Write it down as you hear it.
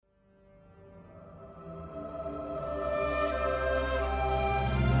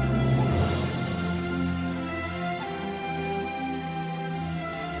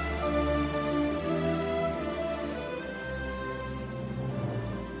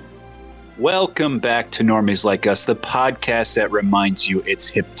Welcome back to Normies Like Us, the podcast that reminds you it's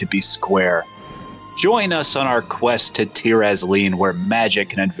hip to be square. Join us on our quest to Tir Asleen, where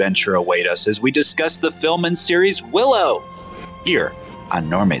magic and adventure await us as we discuss the film and series Willow, here on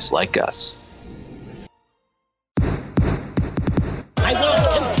Normies Like Us. I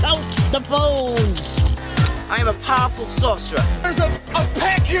will consult the bones. I am a powerful sorcerer. There's a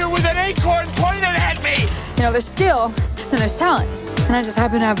pack here with an acorn pointed at me! You know, there's skill and there's talent, and I just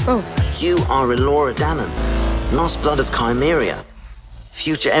happen to have both. You are Elora Danan, Lost Blood of Chimeria,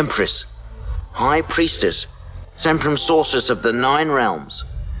 future Empress, High Priestess, Centrum Sorceress of the Nine Realms,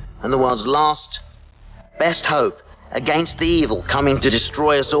 and the world's last, best hope against the evil coming to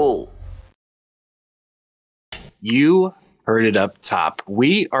destroy us all. You heard it up top.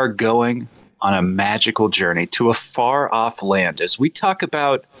 We are going on a magical journey to a far-off land as we talk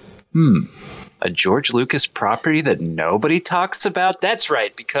about, a George Lucas property that nobody talks about? That's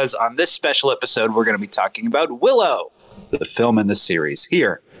right, because on this special episode, we're going to be talking about Willow, the film in the series,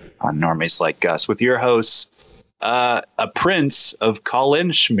 here on Normies Like Us, with your hosts, a prince of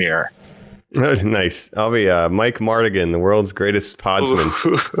Colin Schmear. Nice. I'll be Mike Mardigan, the world's greatest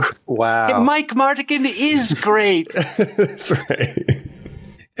podsman. Wow. Hey, Mike Mardigan is great. That's right.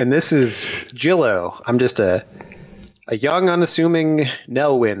 And this is Jillo. I'm just a young, unassuming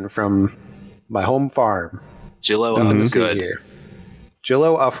Nelwyn from my home farm. Jillo Ufgood.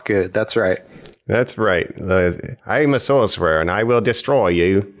 Jillo Ufgood, that's right. That's right. I'm a sorcerer, and I will destroy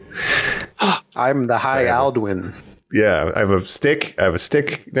you. I'm the High Aldwin. Yeah, I have a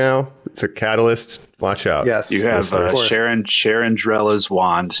stick. Now. It's a catalyst. Watch out. Yes. You have Sharon Drella's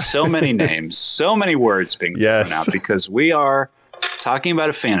wand. So many names, so many words being thrown out because we are talking about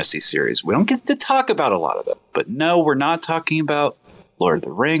a fantasy series. We don't get to talk about a lot of them. But no, we're not talking about Lord of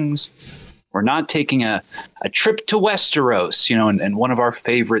the Rings. We're not taking a trip to Westeros, and one of our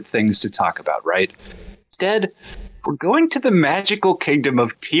favorite things to talk about, right? Instead, we're going to the magical kingdom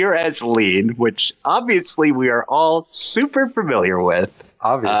of Tir Asleen, which obviously we are all super familiar with.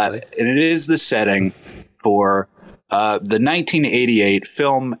 Obviously. And it is the setting for the 1988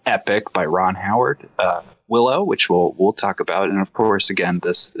 film epic by Ron Howard, Willow, which we'll talk about. And of course, again,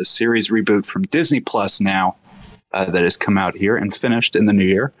 this series reboot from Disney Plus now that has come out here and finished in the new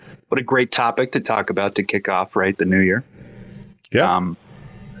year. What a great topic to talk about to kick off, right, the new year. Yeah.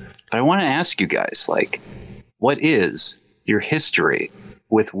 But I want to ask you guys, what is your history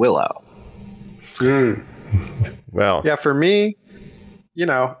with Willow? Well, yeah, for me,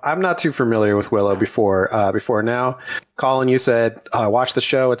 I'm not too familiar with Willow before now. Colin, you said, watch the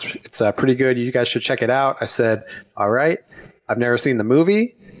show. It's pretty good. You guys should check it out. I said, all right. I've never seen the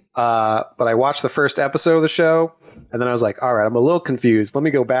movie, but I watched the first episode of the show. And then I was like, all right, I'm a little confused. Let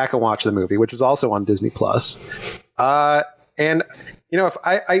me go back and watch the movie, which is also on Disney Plus. And if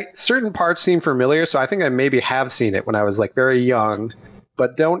I certain parts seem familiar, so I think I maybe have seen it when I was very young,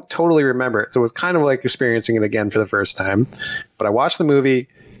 but don't totally remember it. So it was kind of like experiencing it again for the first time. But I watched the movie,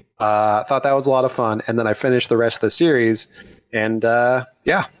 thought that was a lot of fun, and then I finished the rest of the series. And I'm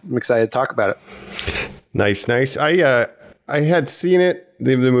excited to talk about it. Nice. I had seen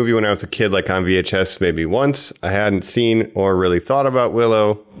the movie when I was a kid, on VHS maybe once. I hadn't seen or really thought about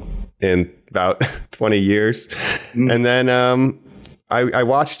Willow in about 20 years. And then I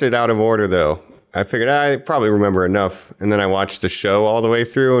watched it out of order, though. I figured I probably remember enough. And then I watched the show all the way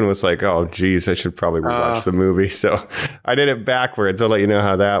through and was like, oh, geez, I should probably rewatch the movie. So I did it backwards. I'll let you know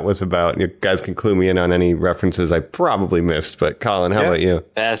how that was about. You guys can clue me in on any references I probably missed. But Colin, how about you?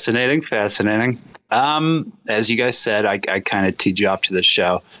 Fascinating. As you guys said, I kind of teed you off to this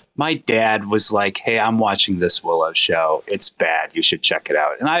show. My dad was like, hey, I'm watching this Willow show. It's bad. You should check it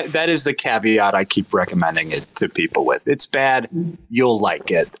out. And that is the caveat I keep recommending it to people with. It's bad. You'll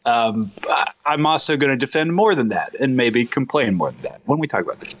like it. I'm also going to defend more than that and maybe complain more than that when we talk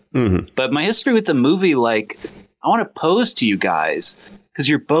about this. Mm-hmm. But my history with the movie, I want to pose to you guys, because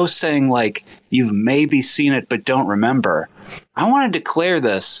you're both saying you've maybe seen it but don't remember. I want to declare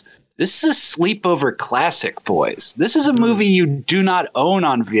this. This is a sleepover classic, boys. This is a movie you do not own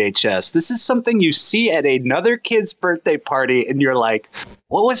on VHS. This is something you see at another kid's birthday party, and you're like,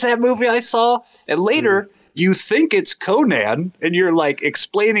 what was that movie I saw? And later, you think it's Conan, and you're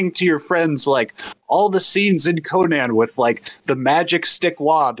explaining to your friends all the scenes in Conan with the magic stick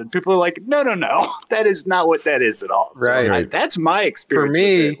wand, and people are like, no, that is not what that is at all. Right. So that's my experience for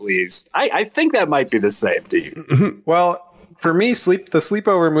me, with it, at least. I think that might be the same to you. Well, for me, the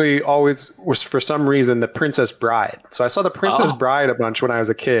sleepover movie always was, for some reason, The Princess Bride. So I saw The Princess Bride a bunch when I was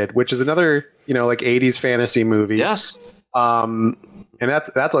a kid, which is another, 80s fantasy movie. Yes. And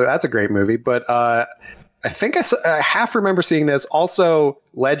that's a great movie. But I half remember seeing this. Also,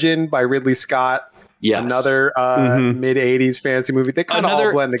 Legend by Ridley Scott. Yes. Another mid 80s fantasy movie. They kind of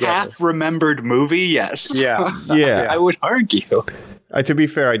all blend together. Half-remembered movie, yes. Yeah. Yeah. I would argue. To be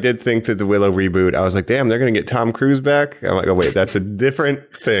fair, I did think that the Willow reboot, I was like, damn, they're going to get Tom Cruise back? I'm like, oh, wait, that's a different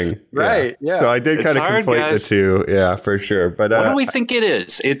thing. Right, yeah. So I did kind of conflate the two. Yeah, for sure. But what do we think it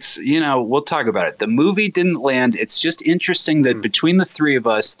is? It's, we'll talk about it. The movie didn't land. It's just interesting that between the three of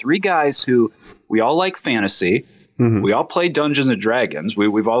us, three guys who we all like fantasy, we all play Dungeons and Dragons.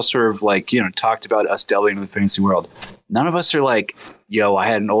 We've all sort of talked about us delving into the fantasy world. None of us are like, yo, I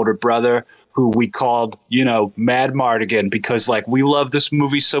had an older brother who we called, Mad Mardigan because we love this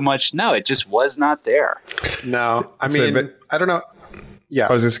movie so much. No, it just was not there. No, I mean, I don't know. Yeah.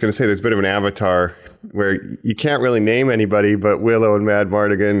 I was just going to say there's a bit of an Avatar where you can't really name anybody but Willow and Mad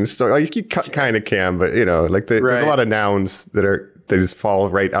Mardigan. So you kind of can, but there's a lot of nouns that just fall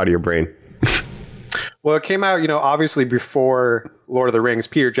right out of your brain. Well, it came out, obviously before Lord of the Rings,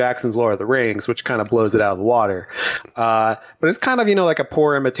 Peter Jackson's Lord of the Rings, which kind of blows it out of the water. But it's kind of, like a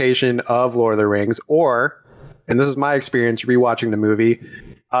poor imitation of Lord of the Rings, and this is my experience rewatching the movie.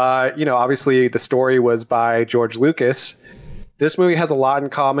 Obviously the story was by George Lucas. This movie has a lot in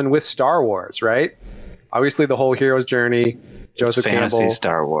common with Star Wars, right? Obviously the whole hero's journey, Joseph fantasy Campbell.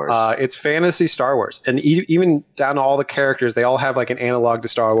 Star Wars. It's fantasy Star Wars. And even down to all the characters, they all have an analog to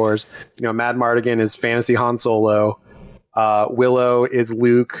Star Wars. Mad Mardigan is fantasy Han Solo. Willow is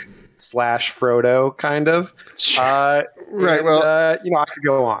Luke / Frodo, kind of. Right. Well, I could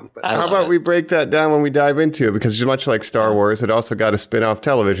go on. But how about we break that down when we dive into it? Because much like Star Wars, it also got a spin-off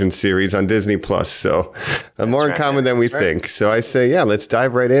television series on Disney Plus. So more in common than we think. So I say, let's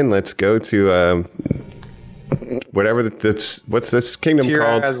dive right in. Let's go to whatever what's this kingdom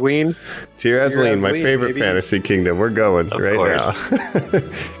called? Tir Asleen, my favorite fantasy kingdom. We're going right now.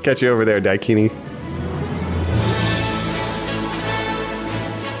 Catch you over there, Daikini.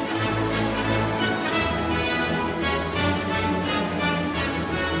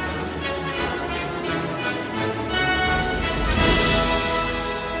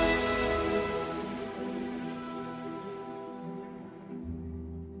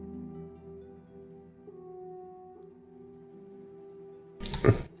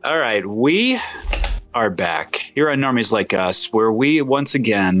 All right, we are back here on Normies Like Us, where we once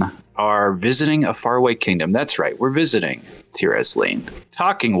again are visiting a faraway kingdom. That's right, we're visiting Tir Asleen,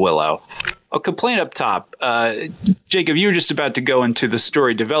 talking Willow. A complaint up top. Jacob, you were just about to go into the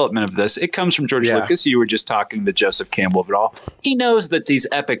story development of this. It comes from George Lucas. You were just talking to Joseph Campbell of it all. He knows that these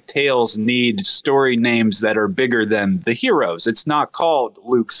epic tales need story names that are bigger than the heroes. It's not called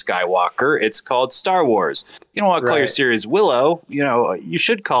Luke Skywalker. It's called Star Wars. You don't want to call your series Willow. You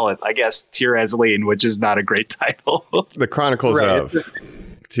should call it, I guess, Tir Asleen, which is not a great title. The Chronicles of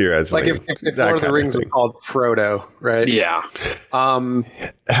Tir Asleen. If Lord of the Rings was called Frodo, right? Yeah.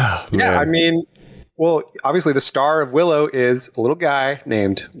 I mean, well, obviously the star of Willow is a little guy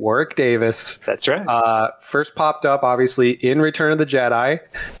named Warwick Davis. That's right. First popped up, obviously, in Return of the Jedi,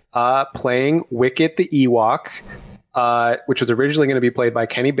 playing Wicket the Ewok, which was originally going to be played by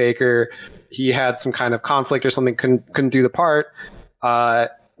Kenny Baker. He had some kind of conflict or something, couldn't do the part.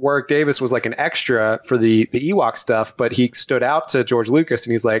 Warwick Davis was like an extra for the Ewok stuff, but he stood out to George Lucas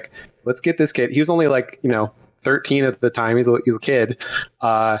and he's like, let's get this kid. He was only 13 at the time. He's a kid.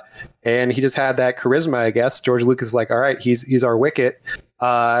 And he just had that charisma, I guess. George Lucas is like, all right, he's our Wicket.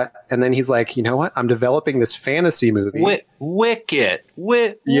 And then he's like, you know what? I'm developing this fantasy movie. Wicket.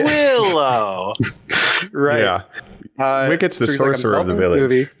 Willow. Right. Yeah. Wicket's the sorcerer of the village.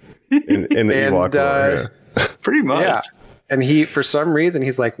 Movie. In the Ewok world. Pretty much. Yeah. And he, for some reason,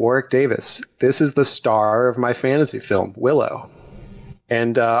 he's like, Warwick Davis, this is the star of my fantasy film, Willow.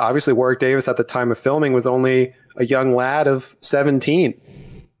 And obviously Warwick Davis at the time of filming was only a young lad of 17.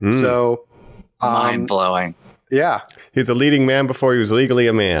 So mind blowing. Yeah. He's a leading man before he was legally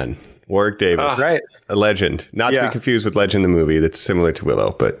a man. Warwick Davis. Right. A legend. Not to be confused with Legend the movie that's similar to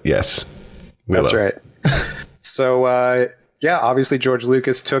Willow, but yes. Willow. That's right. So, obviously George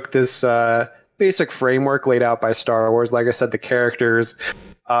Lucas took this basic framework laid out by Star Wars. Like I said, the characters.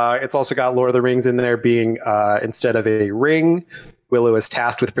 It's also got Lord of the Rings in there being, instead of a ring, Willow is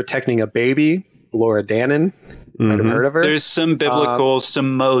tasked with protecting a baby, Laura Dannon. Might have heard of her. There's some biblical,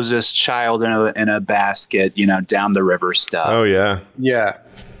 some Moses child in a basket, down the river stuff. Oh, yeah. Yeah.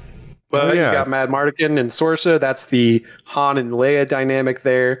 But you got Mad Mardigan and Sorsa. That's the Han and Leia dynamic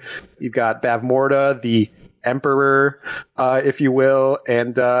there. You've got Bavmorda, the Emperor, if you will.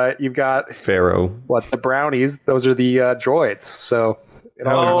 And you've got Pharaoh. The brownies. Those are the droids. So You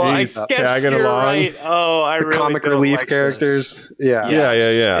know, Oh, I geez. guess Tagging you're along. right. Oh, I the really comic don't relief like characters. this. Yeah.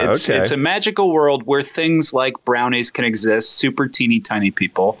 Yeah. It's, Okay. it's a magical world where things like brownies can exist, super teeny tiny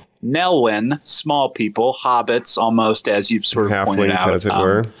people, Nelwyn, small people, hobbits, almost as you've sort of pointed Halflings, out. as it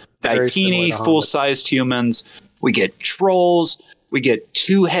were. Very similar Daikini, to hobbits. full-sized humans. We get trolls. We get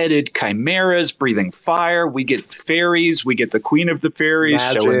two-headed chimeras breathing fire. We get fairies. We get the Queen of the Fairies,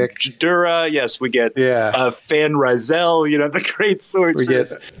 Magic. Dura. Yes, we get Fan Rizel, the great sorceress. We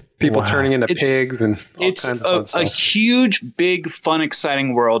get people turning into pigs and all It's kinds of fun a stuff. huge, big, fun,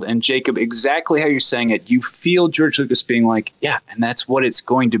 exciting world. And Jacob, exactly how you're saying it, you feel George Lucas being like, yeah, and that's what it's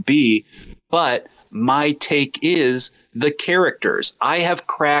going to be. But my take is the characters. I have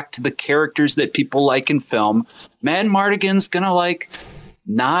cracked the characters that people like in film. Mad Mardigan's going to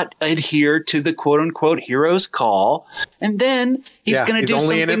not adhere to the quote unquote hero's call. And then he's going to do only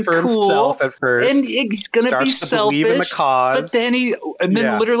something in it for cool. himself at first. And he's going to be Starts to believe in the selfish. cause. But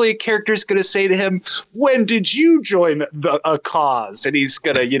then literally a character is going to say to him, when did you join a cause? And he's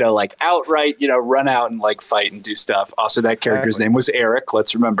going to, outright, run out and fight and do stuff. Also, that character's name was Eric.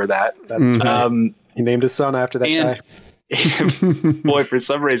 Let's remember that. That's right. He named his son after that guy. Boy, for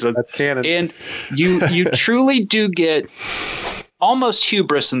some reason. That's canon. And you truly do get almost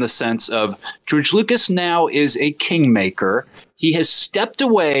hubris in the sense of George Lucas now is a kingmaker. He has stepped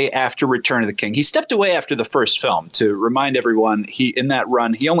away after Return of the King. He stepped away after the first film. To remind everyone, in that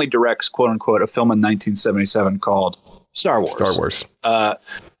run, he only directs, quote unquote, a film in 1977 called Star Wars.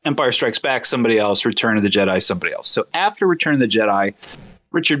 Empire Strikes Back, somebody else. Return of the Jedi, somebody else. So after Return of the Jedi,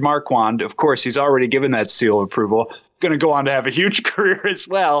 Richard Marquand, of course, he's already given that seal of approval, going to go on to have a huge career as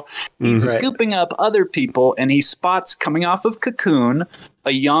well. He's scooping up other people, and he spots, coming off of Cocoon,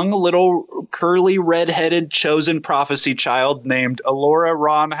 a young little curly red-headed chosen prophecy child named Alora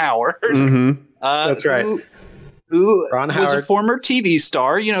Ron Howard. That's right. Who Ron was a Howard. former TV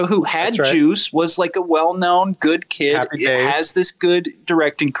star, who had That's right. juice, was like a well-known good kid, Happy Days. has this good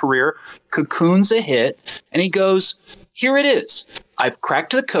directing career. Cocoon's a hit, and he goes, here it is. I've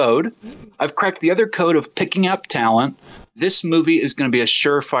cracked the code. I've cracked the other code of picking up talent. This movie is going to be a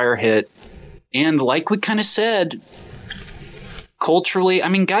surefire hit. And like we kind of said, culturally, I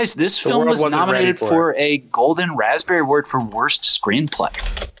mean, guys, this film world was wasn't ready nominated for for a Golden Raspberry Award for Worst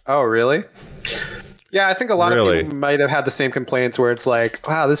Screenplay. Oh, really? Yeah, I think a lot Really? of people might have had the same complaints where it's like,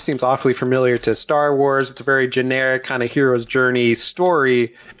 wow, this seems awfully familiar to Star Wars. It's a very generic kind of hero's journey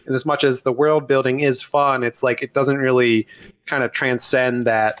story. And as much as the world building is fun, it's like it doesn't really kind of transcend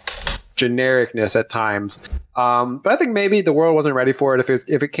that genericness at times. But I think maybe the world wasn't ready for it.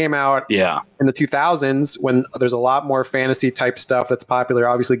 If it came out in the 2000s, when there's a lot more fantasy type stuff that's popular.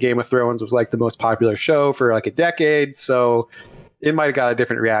 Obviously, Game of Thrones was like the most popular show for like a decade. So it might have got a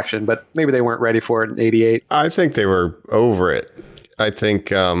different reaction, but maybe they weren't ready for it in '88. I think they were over it. I think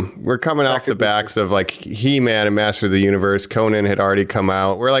we're coming off the backs of like He-Man and Master of the Universe. Conan had already come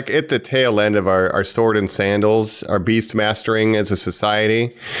out. We're like at the tail end of our sword and sandals, our beast mastering as a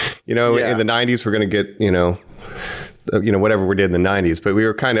society. In the 90s, we're going to get, whatever we did in the 90s, but we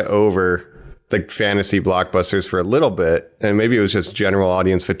were kind of over like fantasy blockbusters for a little bit, and maybe it was just general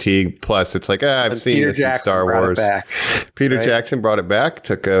audience fatigue. Plus, it's like I've seen Peter this in Jackson Star brought it Wars. back, Peter right? Jackson brought it back.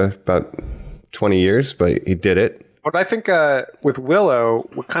 Took about 20 years, but he did it. What I think with Willow,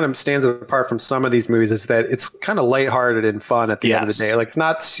 what kind of stands apart from some of these movies is that it's kind of lighthearted and fun at the end of the day. Like it's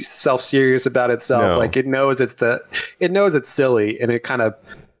not self-serious about itself. No. Like it knows it's silly, and it kind of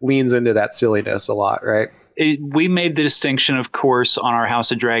leans into that silliness a lot, right? We made the distinction, of course, on our House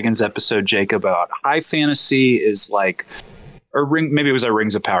of Dragons episode, Jacob, about high fantasy is like, or maybe it was our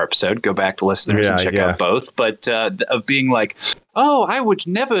Rings of Power episode. Go back to listeners and check out both. But of being like, oh, I would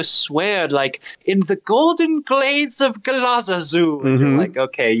never swear, like in the golden glades of Galazazoo. And you're like,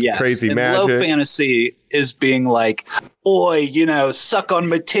 okay, yes. Crazy and magic. Low fantasy is being like, oi, suck on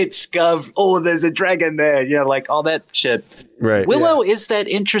my tits, gov. Oh, there's a dragon there. Like all that shit. Right. Willow is that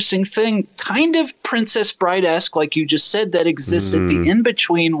interesting thing, kind of Princess Bride-esque, like you just said, that exists at the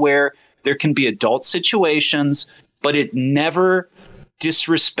in-between where there can be adult situations, but it never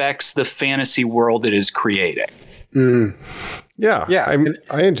disrespects the fantasy world it is creating. Yeah.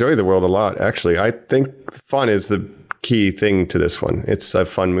 I enjoy the world a lot, actually. I think fun is the key thing to this one. It's a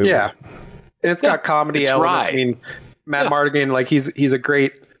fun movie. Yeah. And it's got comedy elements. I mean, Matt Mardigan, like he's a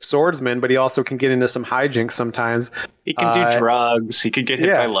great swordsman, but he also can get into some hijinks sometimes. He can do drugs. He can get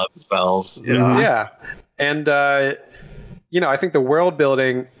hit by love spells. Yeah. And, I think the world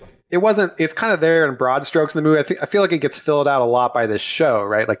building, it's kind of there in broad strokes in the movie. I feel like it gets filled out a lot by this show,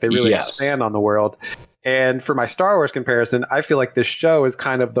 right? Like they really expand on the world. And for my Star Wars comparison, I feel like this show is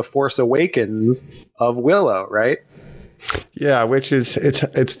kind of the Force Awakens of Willow, right? Yeah, which is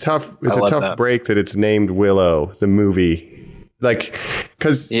it's tough. It's a tough that. break that it's named Willow, the movie, like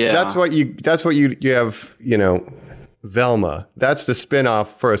because that's what you have. Velma. That's the spinoff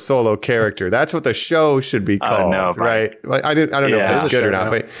for a solo character. That's what the show should be called, right? Like, I don't know if that's good or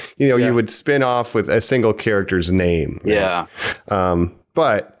not, but you would spin off with a single character's name. Yeah.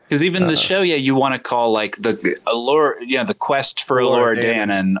 But because even the show, you want to call like the Allure, the quest for Allura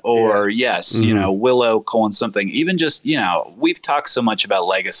Dannon, or Willow something. Even just we've talked so much about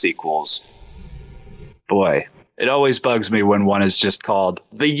Lego sequels. Boy, it always bugs me when one is just called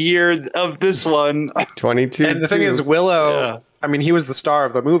the year of this one. 22. And the thing is, Willow, I mean, he was the star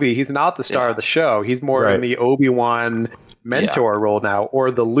of the movie. He's not the star of the show. He's more in the Obi-Wan mentor role now, or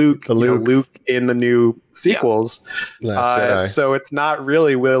the Luke in the new sequels. So it's not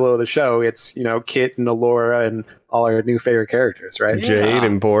really Willow the show. It's, Kit and Allura and all our new favorite characters, right? Jade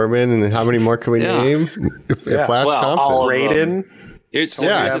and Borman, and how many more can we name? Flash Thompson. Raiden. Here's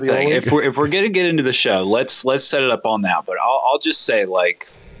the thing. If we're gonna get into the show, let's set it up on that. But I'll just say, like,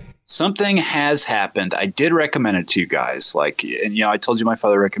 something has happened. I did recommend it to you guys. Like, and I told you my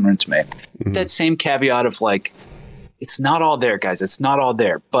father recommended it to me. Mm-hmm. That same caveat of like, it's not all there, guys. It's not all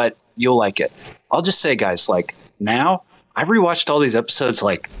there, but you'll like it. I'll just say, guys, like, now I've rewatched all these episodes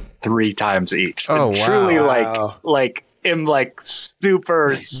like 3 times each. Oh, wow. Truly, like. am like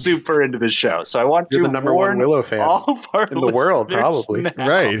super into the show, so I want You're to the number warn one Willow fan all of our in the world, probably. now.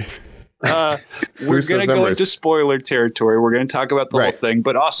 Right. We're going to go into spoiler territory. We're going to talk about the whole thing,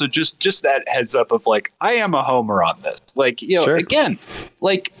 but also just that heads up of like, I am a homer on this. Like, again,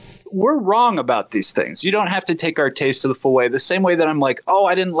 like, we're wrong about these things. You don't have to take our taste to the full way. The same way that I'm like, oh,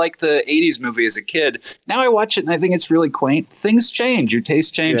 I didn't like the 80s movie as a kid. Now I watch it and I think it's really quaint. Things change. Your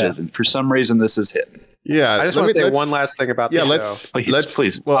taste changes. And for some reason, this is hitting. Yeah, I just want to say one last thing about the show.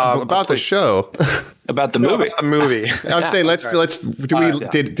 Please. Well, about the show, about the movie. About the movie. I'm saying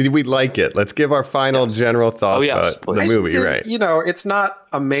did we like it? Let's give our final general thoughts about the movie. Right? It's not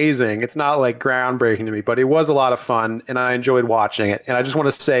amazing. It's not like groundbreaking to me, but it was a lot of fun, and I enjoyed watching it. And I just want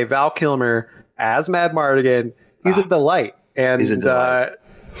to say, Val Kilmer as Madmartigan, he's a delight. And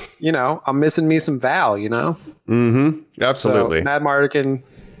I'm missing me some Val. Mm-hmm. Absolutely. So, Madmartigan,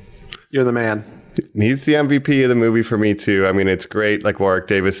 you're the man. He's the MVP of the movie for me too. I mean, it's great. Like Warwick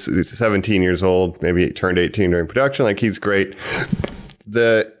Davis is 17 years old, maybe turned 18 during production. Like, he's great.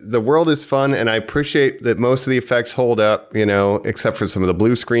 The world is fun, and I appreciate that most of the effects hold up, except for some of the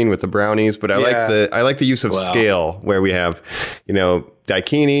blue screen with the brownies. But I like the use of scale, where we have,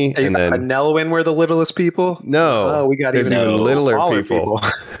 Daikini and then Nelwyn were the littlest people. No, we got even littler people.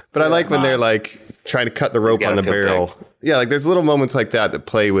 But I like when they're like trying to cut the rope on the barrel. Big. Yeah, like there's little moments like that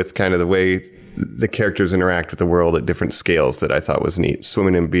play with kind of the way the characters interact with the world at different scales that I thought was neat.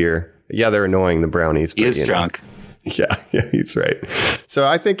 Swimming in beer. Yeah, they're annoying, the brownies. He is drunk. Yeah, he's right. So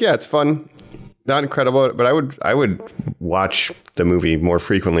I think, it's fun. Not incredible, but I would watch the movie more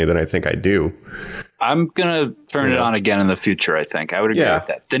frequently than I think I do. I'm going to turn it on again in the future, I think. I would agree with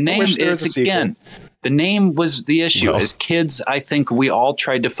that. The name is, again, the name was the issue. As kids, I think we all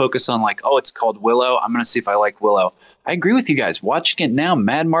tried to focus on like, oh, it's called Willow. I'm going to see if I like Willow. I agree with you guys. Watching it now,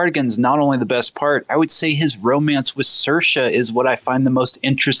 Madmartigan's not only the best part, I would say his romance with Saoirse is what I find the most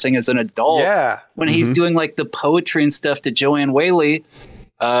interesting as an adult. Yeah. When he's doing like the poetry and stuff to Joanne Whaley,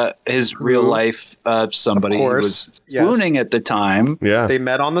 his real life somebody who was swooning at the time. Yeah. They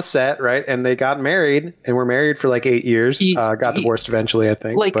met on the set, right? And they got married and were married for like 8 years. Got divorced eventually, I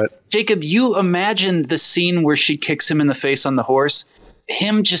think. But Jacob, you imagine the scene where she kicks him in the face on the horse.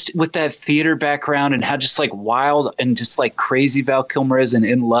 Him just with that theater background and how just like wild and just like crazy Val Kilmer is and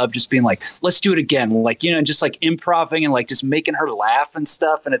in love, just being like, let's do it again. Like, just like improvising and like just making her laugh and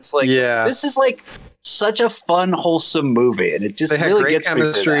stuff. And it's like, this is like such a fun, wholesome movie. And it just really gets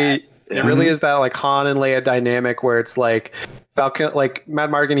chemistry. It really is that like Han and Leia dynamic where it's like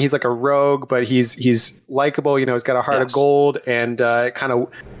Madmartigan, he's like a rogue, but he's likable. He's got a heart of gold, and kind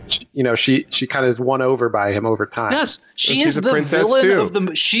of, she kind of is won over by him over time. Yes, she's the villain of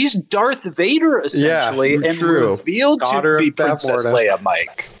the. She's Darth Vader essentially, and revealed to be Princess Leia,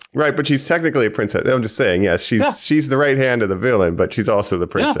 Mike. Right, but she's technically a princess. I'm just saying, yes, she's the right hand of the villain, but she's also the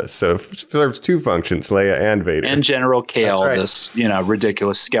princess. So it serves 2 functions, Leia and Vader. And General Kale, this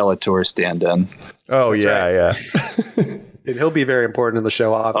ridiculous Skeletor stand-in. Oh, yeah. And he'll be very important in the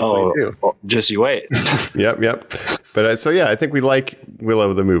show, obviously, too. Well, just you wait. Yep. But I think we like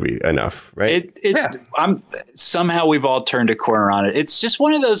Willow the movie enough, right? Somehow we've all turned a corner on it. It's just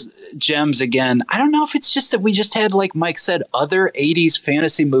one of those gems again. I don't know if it's just that we just had, like Mike said, other 80s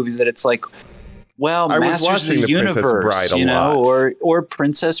fantasy movies that it's like, well, Masters of the Universe, or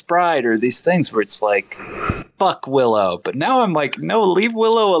Princess Bride, or these things where it's like fuck Willow. But now I'm like, no, leave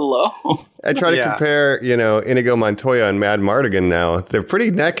Willow alone. I try to compare, Inigo Montoya and Madmartigan now. They're pretty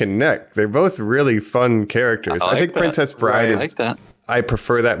neck and neck. They're both really fun characters. I think Princess Bride is... I like that. I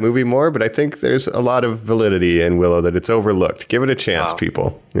prefer that movie more, but I think there's a lot of validity in Willow that it's overlooked. Give it a chance,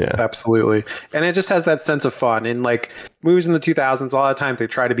 people. Yeah, absolutely. And it just has that sense of fun. In like movies in the 2000s, a lot of times they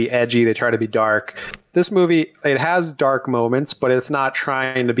try to be edgy, they try to be dark. This movie, it has dark moments, but it's not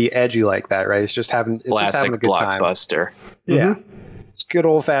trying to be edgy like that, right? It's just having a good blockbuster. Time. Yeah, it's good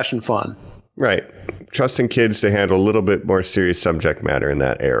old fashioned fun. Right, trusting kids to handle a little bit more serious subject matter in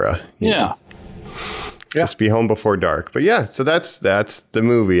that era. Yeah. Just be home before dark. But yeah, so that's the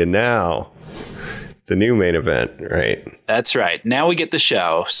movie. And now the new main event, right? That's right. Now we get the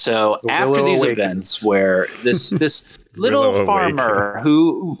show. So after these events where this little farmer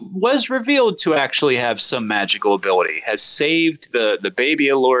who was revealed to actually have some magical ability has saved the baby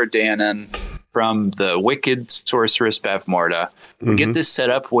Elora Danan from the wicked sorceress Bavmorda. We get this set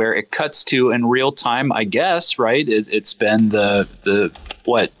up where it cuts to in real time, I guess, right? It's been the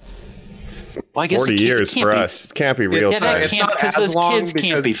what? Well, I guess 40 years for us. It can't be real time. Because those kids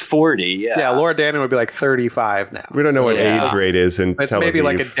can't be 40. Yeah, Elora Danan would be like 35 now. We don't know what age rate is in It's maybe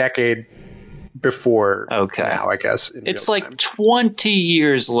like a decade before now, I guess. It's like 20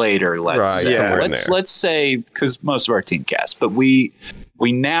 years later, let's say. Let's say, because most of our team cast. But we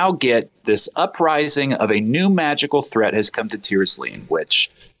now get this uprising of a new magical threat has come to Tyrosleen, which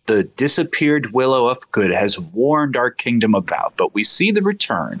the disappeared Willow of Good has warned our kingdom about. But we see the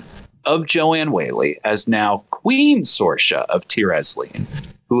return of Joanne Whaley as now Queen Sorsha of Tyrosleen,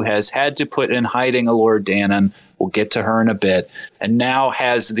 who has had to put in hiding Elora Danan. We'll get to her in a bit. And now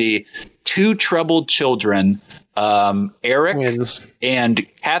has the two troubled children, Eric and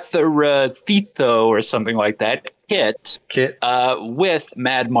Catharathetho or something like that, Kit. With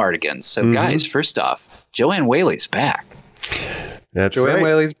Madmartigan. So guys, first off, Joanne Whaley's back. That's Joanne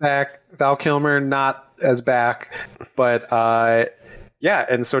Whaley's back. Val Kilmer not as back, but yeah,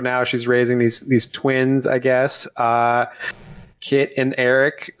 and so now she's raising these twins, I guess. Kit and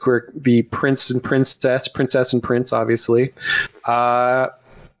Eric, who are the princess and prince, obviously.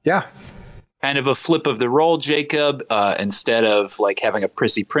 Yeah. Kind of a flip of the role, Jacob. Instead of like having a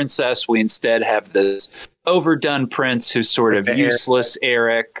prissy princess, we instead have this overdone prince who's sort of useless,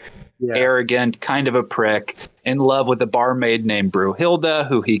 Eric, arrogant, kind of a prick, in love with a barmaid named Brunhilde,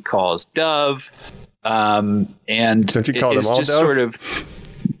 who he calls Dove. And it's just Dove? sort of,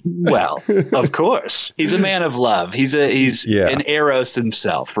 well, of course, he's a man of love. He's an Eros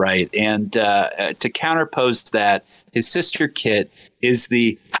himself, right? And to counterpose that, his sister Kit is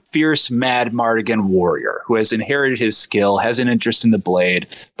the fierce Madmartigan warrior who has inherited his skill, has an interest in the blade,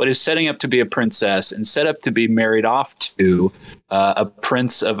 but is setting up to be a princess and set up to be married off to a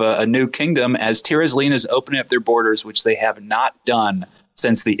prince of a new kingdom as Tyrosleen is opening up their borders, which they have not done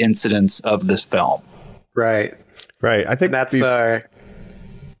since the incidents of this film. Right. I think that's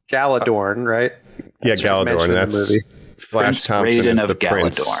Galadorn, right? That's Galadorn. That's Flash Prince Thompson Raiden is of the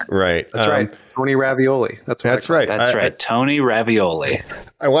prince. Galadorn. Right. That's right. Tony Ravioli. That's right. Tony Ravioli.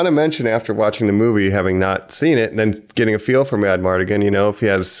 I want to mention, after watching the movie, having not seen it, and then getting a feel for Madmartigan, if he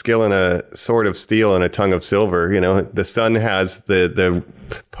has skill in a sword of steel and a tongue of silver, the son has the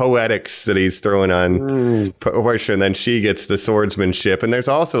poetics that he's throwing on Portia, and then she gets the swordsmanship. And there's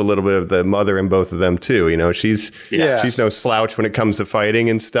also a little bit of the mother in both of them, too. She's no slouch when it comes to fighting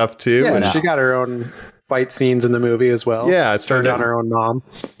and stuff, too. Yeah, and she got her own fight scenes in the movie as well. Yeah, turned on her own mom.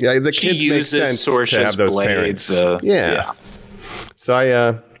 Yeah, the kids make sense to have those parents. So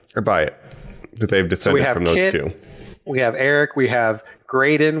I buy it that they've descended from those Kit, two. We have Eric. We have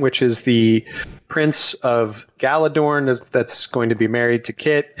Graydon, which is the prince of Galadorn that's going to be married to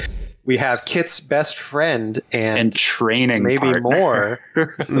Kit. We have Kit's best friend and training maybe partner. more.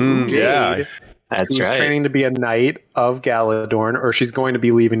 Jade, That's who's training to be a knight of Galadorn, or she's going to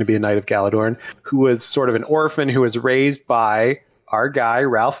be leaving to be a knight of Galadorn, who was sort of an orphan who was raised by our guy,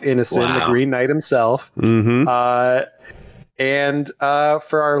 Ralph Ineson, the Green Knight himself. And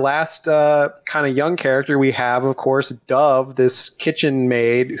for our last kind of young character, we have, of course, Dove, this kitchen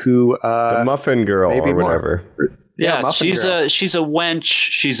maid who... the muffin girl or whatever. Yeah, she's a wench.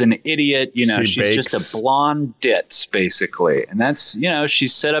 She's an idiot. She's bakes. just a blonde ditz, basically. And that's,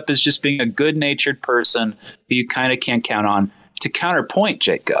 she's set up as just being a good-natured person who you kind of can't count on. To counterpoint,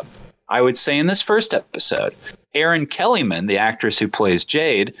 Jacob, I would say in this first episode, Erin Kellyman, the actress who plays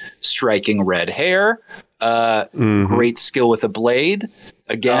Jade, striking red hair, great skill with a blade,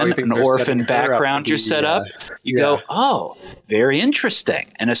 Again, you think an they're orphan setting her up to background you're be, set up. You yeah. go, oh, very interesting.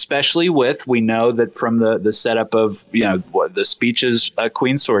 And especially we know that from the setup of, the speeches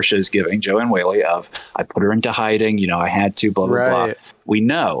Queen Sorsha is giving, Joanne Whaley, of, I put her into hiding, I had to, blah, blah, blah. Right. We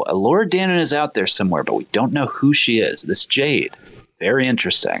know Laura Dannon is out there somewhere, but we don't know who she is. This Jade, very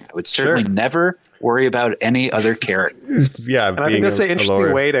interesting. I would certainly never worry about any other character. Yeah, and I think that's an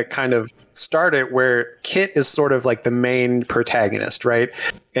interesting way to kind of start it, where Kit is sort of like the main protagonist, right?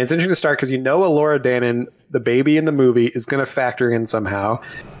 And it's interesting to start because Laura Dannon, the baby in the movie, is going to factor in somehow.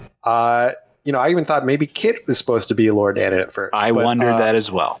 I even thought maybe Kit was supposed to be Laura Dannon at first. I wondered that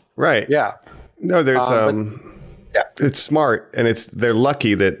as well. Right. Yeah. No, there's it's smart, and they're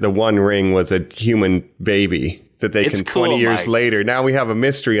lucky that the One Ring was a human baby. That they can 20 years later. Now we have a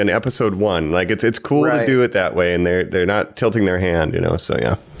mystery in episode 1. Like it's cool to do it that way, and they're not tilting their hand, So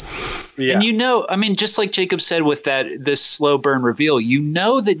yeah. And just like Jacob said with this slow burn reveal,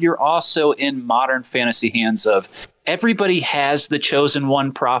 that you're also in modern fantasy hands of everybody has the chosen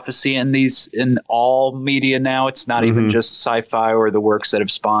one prophecy in all media now. It's not even just sci-fi or the works that have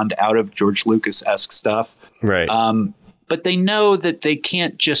spawned out of George Lucas-esque stuff. Right. But they know that they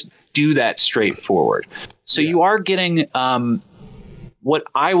can't just do that straightforward. So you are getting what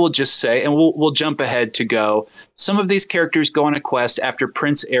I will just say, and we'll jump ahead to go. Some of these characters go on a quest after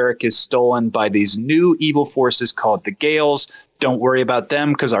Prince Eric is stolen by these new evil forces called the Gales. Don't worry about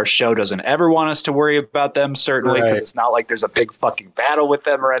them because our show doesn't ever want us to worry about them, certainly, because it's not like there's a big fucking battle with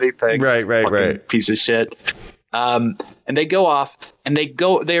them or anything. Right. Piece of shit. And they go off and they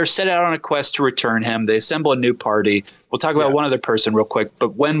are set out on a quest to return him. They assemble a new party. We'll talk about one other person real quick.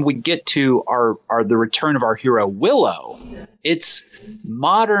 But when we get to the return of our hero, Willow, it's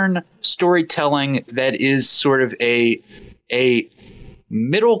modern storytelling that is sort of a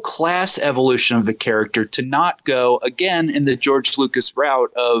middle class evolution of the character to not go again in the George Lucas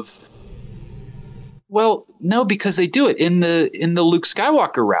route of, well, no, because they do it in the Luke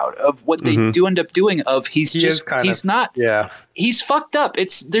Skywalker route of what they do end up doing of he's fucked up.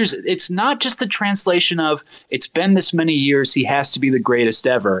 It's not just the translation of it's been this many years, he has to be the greatest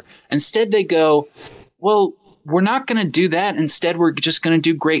ever. Instead they go, well, we're not going to do that. Instead, we're just going to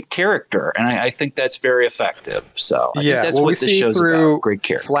do great character. And I think that's very effective. So I think that's what this show's about. Great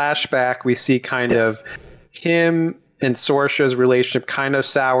character. Flashback, we see kind of him and Sorsha's relationship kind of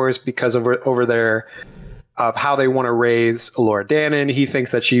sours because of over their of how they want to raise Laura Dannon. He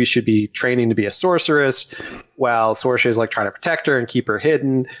thinks that she should be training to be a sorceress, while Sorsha is like trying to protect her and keep her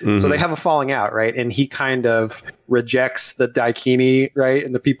hidden. So they have a falling out, right? And he kind of rejects the Daikini, right?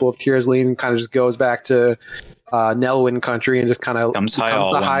 And the people of Tirzleen kind of just goes back to Nelwyn country and just kind of becomes the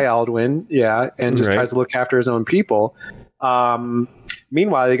High Aldwin, and just tries to look after his own people.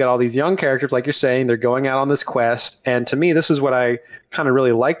 Meanwhile, they got all these young characters, like you're saying, they're going out on this quest. And to me, this is what I kind of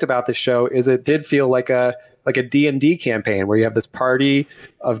really liked about the show, is it did feel like a D&D campaign where you have this party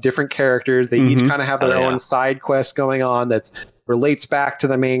of different characters. They each kind of have their own side quest going on that relates back to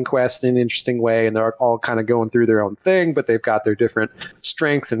the main quest in an interesting way. And they're all kind of going through their own thing, but they've got their different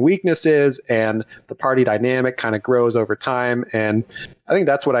strengths and weaknesses, and the party dynamic kind of grows over time. And I think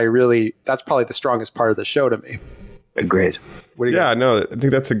that's that's probably the strongest part of the show to me. Agreed. I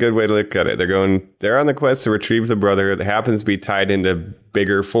think that's a good way to look at it. They're on the quest to retrieve the brother that happens to be tied into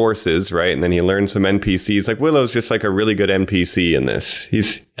bigger forces, right? And then you learn some NPCs. Like Willow's just like a really good NPC in this.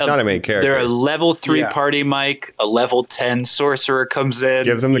 He's not a main character. They're a level 3 party, Mike. A level 10 sorcerer comes in,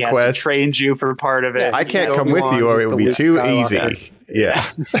 gives him the quest, has to train you for part of it. I can't come with you, or it would be too easy.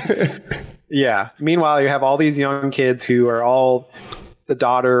 Yeah. Meanwhile, you have all these young kids who are all the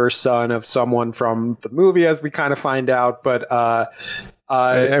daughter or son of someone from the movie, as we kind of find out, but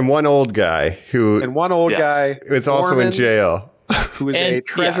and one old guy who is also in jail, who is a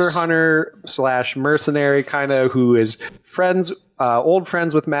treasure hunter / mercenary, kind of, who is old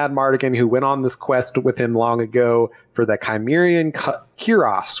friends with Mad Mardigan, who went on this quest with him long ago for the Chimerian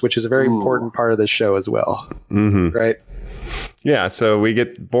Kyros, which is a very important part of this show as well. Right? Yeah, so we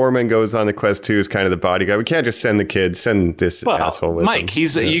get Borman goes on the quest too, is kind of the bodyguard. We can't just send the kids, send this asshole with Mike, him.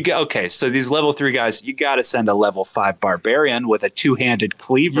 So these level 3 guys, you got to send a level 5 barbarian with a 2-handed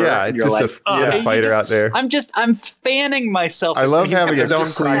cleaver. Yeah, and you're just a fighter out there. I'm fanning myself. I love having his own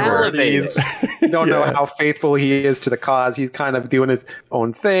cleaver. You don't know how faithful he is to the cause. He's kind of doing his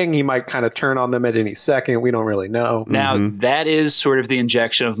own thing. He might kind of turn on them at any second. We don't really know. Now, that is sort of the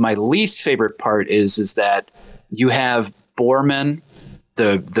injection of my least favorite part is that you have Borman,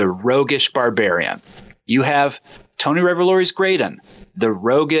 the roguish barbarian. You have Tony Revolori's Graydon, the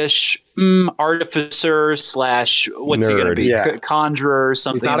roguish artificer / what's nerd. he going to be? Conjurer or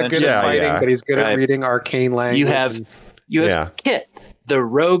something. He's not good at fighting, but he's good at reading arcane language. You have Kit, the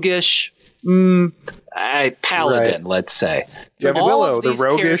roguish paladin, let's say. Yeah, All Willow, of the these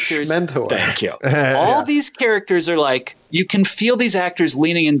roguish characters- mentor. Thank you. All these characters are like, you can feel these actors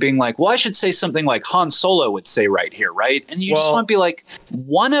leaning in being like, well, I should say something like Han Solo would say right here, right? And you just Well- want to be like,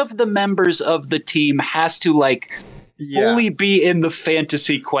 one of the members of the team has to like fully be in the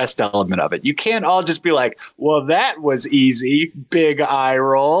fantasy quest element of it. You can't all just be like, well, that was easy, big eye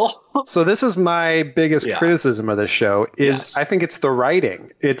roll. So this is my biggest Yeah. criticism of this show is Yes. I think it's the writing.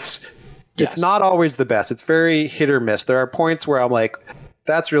 It's Yes. not always the best. It's very hit or miss. There are points where I'm like,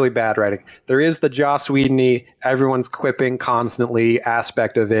 that's really bad writing. There is the Joss Whedon-y, everyone's quipping constantly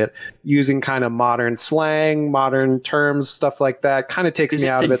aspect of it, using kind of modern slang, modern terms, stuff like that. Kind of takes Is me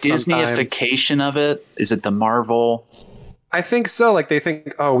it out the of it sometimes. Disneyification of it? Is it the Marvel? I think so. Like they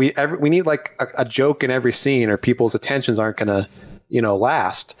think, oh, we need like a joke in every scene, or people's attentions aren't gonna,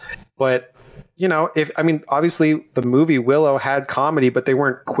 last. But obviously the movie Willow had comedy, but they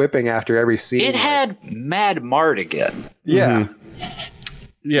weren't quipping after every scene. It had Mad Mardigan. Yeah.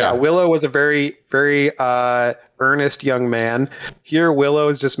 Yeah. Willow was a very, very earnest young man. Here, Willow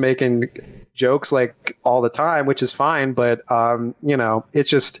is just making jokes like all the time, which is fine. But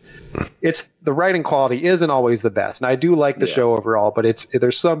it's the writing quality isn't always the best. And I do like the show overall, but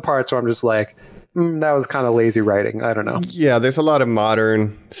there's some parts where I'm just like, that was kind of lazy writing. I don't know. Yeah, there's a lot of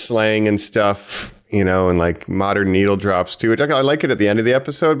modern slang and stuff, and like modern needle drops too, which I like it at the end of the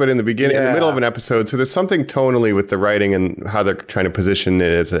episode, but in the beginning, in the middle of an episode, so there's something tonally with the writing and how they're trying to position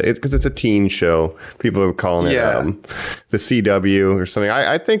it as because it's a teen show. People are calling it the CW or something.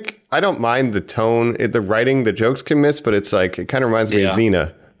 I think I don't mind the tone, the writing, the jokes can miss, but it's like, it kind of reminds me of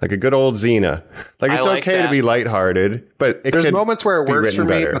Xena. Like a good old Xena. Like it's like okay that. to be lighthearted, but There's moments where it works for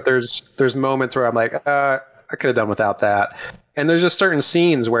me, better. but there's moments where I'm like, I could have done without that. And there's just certain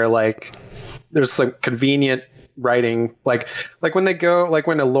scenes where like there's some convenient writing, like when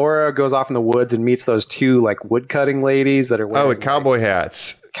Elora goes off in the woods and meets those two like woodcutting ladies that are wearing with cowboy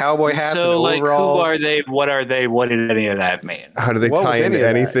hats. Cowboy hats. So, and like, overalls. who are they? What are they? What did any of that mean? How do they What was tie any into of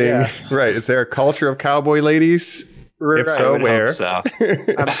that? anything? Yeah. Right. Is there a culture of cowboy ladies? Right. If so, where? So.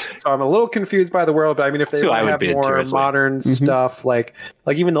 I'm a little confused by the world, but I mean, if they That's who I would have be, more seriously. modern stuff, like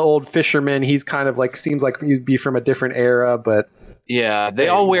even the old fisherman, he's kind of like seems like he'd be from a different era, but Yeah, they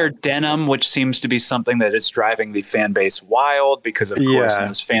all wear denim, which seems to be something that is driving the fan base wild because, of course, in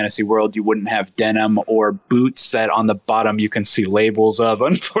this fantasy world, you wouldn't have denim or boots that on the bottom you can see labels of.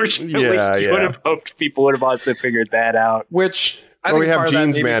 Unfortunately, you would have hoped people would have also figured that out. which I Well, think we have part of that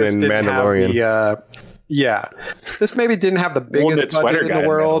Jeans maybe Man this and didn't have Mandalorian. This maybe didn't have the biggest budget in the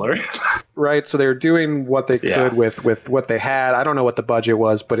world, right? So they were doing what they could with what they had. I don't know what the budget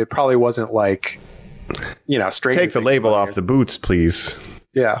was, but it probably wasn't like, straight. Take the label off the boots, please.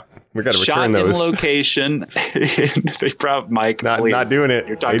 Yeah. We got to Shot return those. in location. They probably, Mike, Not please. doing it.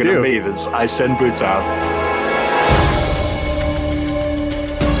 You're talking They to do. me. I send boots out.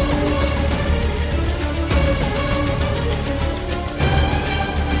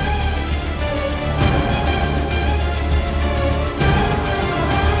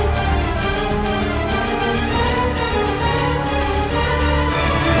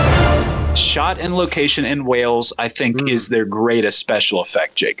 Shot in location in Wales, I think, is their greatest special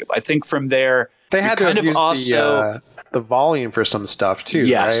effect, Jacob. I think from there, They had to kind have of used also the volume for some stuff too.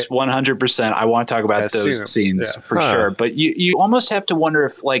 yes, right? 100%. I want to talk about I those assume. scenes Yeah. for sure. But you almost have to wonder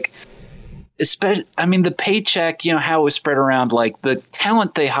if, like, especially, I mean, the paycheck, how it was spread around, like the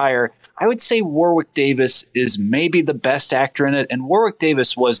talent they hire. I would say Warwick Davis is maybe the best actor in it, and Warwick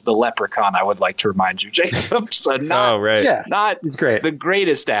Davis was the Leprechaun. I would like to remind you, Jacob. So not, Yeah, not he's great. the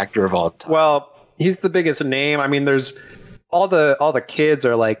greatest actor of all time. Well, he's the biggest name. I mean, there's all the kids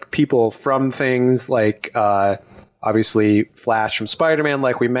are like people from things like obviously Flash from Spider-Man,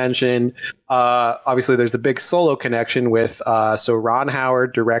 like we mentioned. Obviously, there's the big Solo connection with so Ron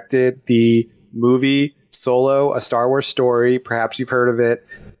Howard directed the movie Solo, a Star Wars story. Perhaps you've heard of it.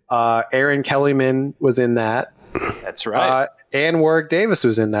 Aaron Kellyman was in that. That's right. And Warwick Davis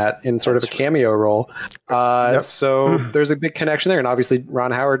was in that in sort of a cameo role. So there's a big connection there. And obviously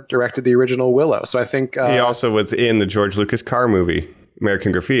Ron Howard directed the original Willow. So I think he also was in the George Lucas car movie,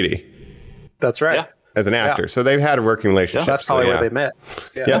 American Graffiti, that's right. Yeah. as an actor. So they've had a working relationship. That's probably where they met.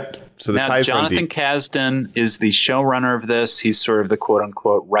 Yeah. Yep. So the Now, ties run Jonathan deep. Kasdan is the showrunner of this. He's sort of the quote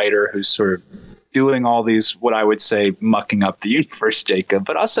unquote writer who's sort of doing all these, what I would say, mucking up the universe, Jacob,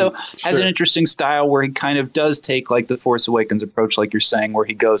 but also has an interesting style where he kind of does take like the Force Awakens approach, like you're saying, where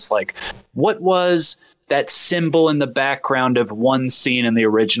he goes like, what was that symbol in the background of one scene in the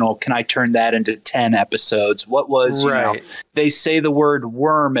original, can I turn that into 10 episodes? What was, they say the word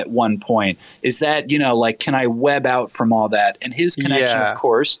worm at one point. Is that, like, can I web out from all that? And his connection, of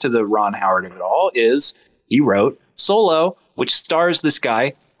course, to the Ron Howard of it all is he wrote Solo, which stars this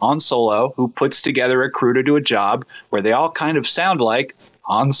guy, Han Solo, who puts together a crew to do a job where they all kind of sound like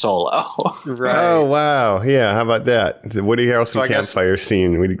Han Solo. Right. Oh, wow. Yeah, how about that? It's a Woody Harrelson campfire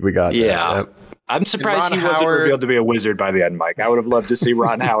scene. We got that. Yep. I'm surprised he wasn't revealed to be a wizard by the end, Mike. I would have loved to see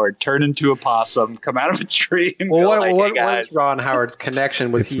Ron Howard turn into a possum, come out of a tree, and go like, what was Ron Howard's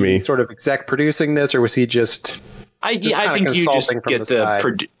connection? Was he sort of exec producing this, or was he just... I think you just get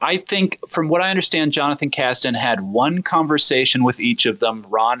I think, from what I understand, Jonathan Kasdan had one conversation with each of them,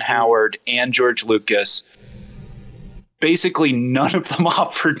 Ron Howard and George Lucas. Basically, none of them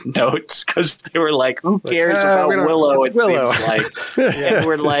offered notes because they were like, who cares about Willow, it seems like. And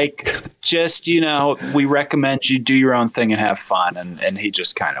we're like, just, we recommend you do your own thing and have fun. And he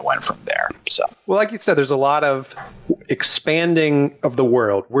just kind of went from there. So, well, like you said, there's a lot of expanding of the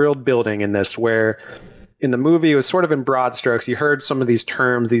world building in this, where in the movie, it was sort of in broad strokes. You heard some of these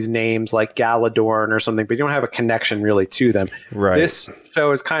terms, these names like Galadorn or something, but you don't have a connection really to them. Right. This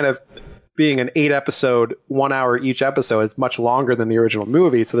show is kind of being an 8-episode, 1 hour each episode. It's much longer than the original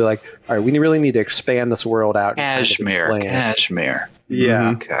movie. So they're like, all right, we really need to expand this world out. Kashmir. Yeah.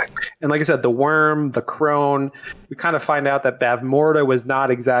 Mm-hmm. Okay. And like I said, the worm, the crone, we kind of find out that Bavmorda was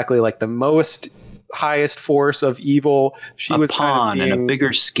not exactly like the most highest force of evil. She was pawn in a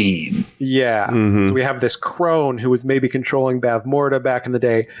bigger scheme. Yeah. Mm-hmm. So we have this crone who was maybe controlling Bavmorda back in the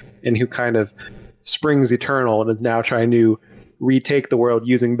day, and who kind of springs eternal and is now trying to retake the world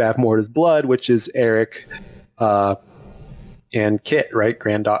using Bavmorda's blood, which is Eric and Kit, right?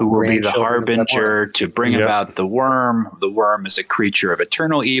 Who will be the harbinger to bring about the worm. The worm is a creature of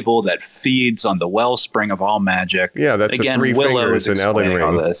eternal evil that feeds on the wellspring of all magic. Yeah, that's the three fingers in Elden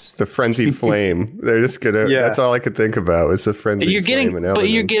Ring. The frenzied flame. They're just gonna. That's all I could think about was the frenzied flame in Elden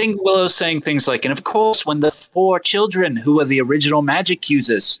Ring. You're getting Willow saying things like, and of course, when the 4 children who were the original magic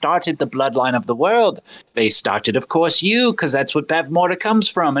users started the bloodline of the world, they started, of course, you, because that's what Bavmorda comes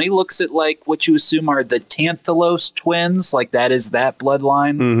from. And he looks at like what you assume are the Tantalos twins, like that is that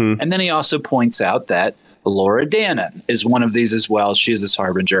bloodline. Mm-hmm. And then he also points out that Laura Dannon is one of these as well. She is this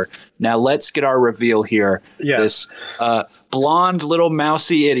harbinger. Now let's get our reveal here. This blonde little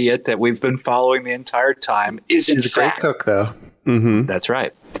mousy idiot that we've been following the entire time is in fact a great cook, though. Mm-hmm. That's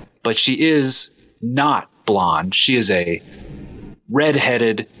right. But she is not blonde. She is a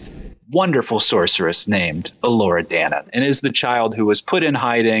redheaded, wonderful sorceress named Elora Danan, and is the child who was put in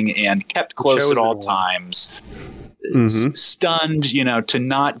hiding and kept close at all times. Stunned, to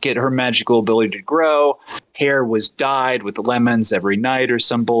not get her magical ability to grow. Hair was dyed with lemons every night or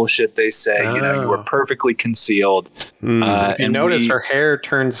some bullshit they say. You were perfectly concealed. If you notice, her hair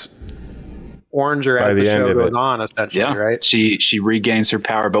turns oranger as the show goes on, essentially, right? She regains her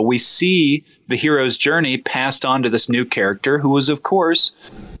power, but we see the hero's journey passed on to this new character who was, of course,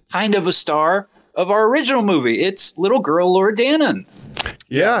 kind of a star of our original movie. It's little girl Laura Dannon.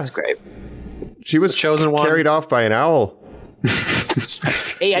 Yeah. That's great. She was carried off by an owl.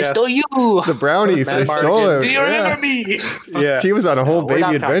 Hey, I stole you. The brownies, they stole her. Do you remember me? She was on a whole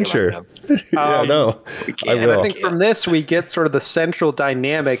baby adventure. I think from this, we get sort of the central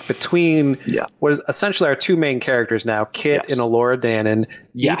dynamic between what is essentially our two main characters now, Kit and Elora Dannon.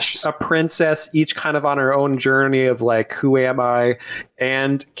 Each a princess, each kind of on her own journey of like, who am I?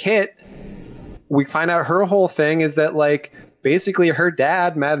 And Kit, we find out her whole thing is that like, basically her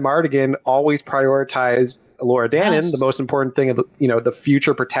dad, Madmartigan, always prioritized Elora Dannon, the most important thing, the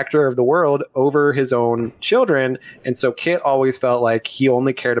future protector of the world, over his own children. And so Kit always felt like he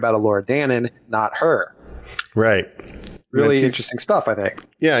only cared about Elora Dannon, not her. Right. Really interesting stuff, I think.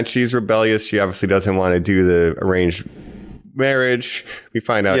 Yeah, and she's rebellious. She obviously doesn't want to do the arranged marriage. We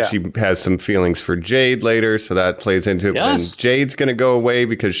find out she has some feelings for Jade later, so that plays into it. And Jade's going to go away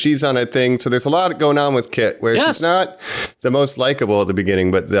because she's on a thing. So there's a lot going on with Kit, where she's not the most likable at the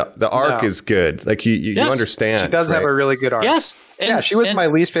beginning, but the arc is good. Like you understand. She does have a really good arc. Yes. She was my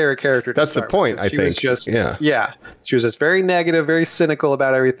least favorite character. That's the point, I think. She was just very negative, very cynical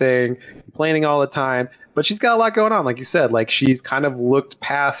about everything, complaining all the time. But she's got a lot going on, like you said. Like she's kind of looked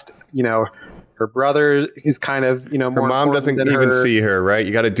past, her brother is kind of, more her mom doesn't even see her, right?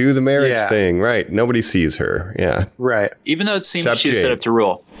 You got to do the marriage thing, right? Nobody sees her. Yeah. Right. Even though it seems she's set up to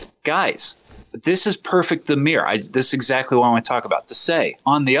rule. Guys, this is perfect. The mirror. This is exactly what I want to talk about. To say,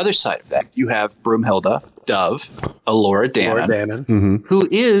 on the other side of that, you have Broomhilda, Dove, Elora Dannon, who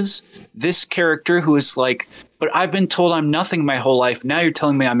is this character who is like, but I've been told I'm nothing my whole life. Now you're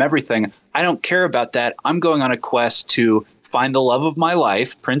telling me I'm everything. I don't care about that. I'm going on a quest to find the love of my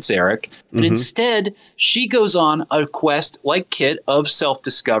life, Prince Eric. And instead, she goes on a quest like Kit of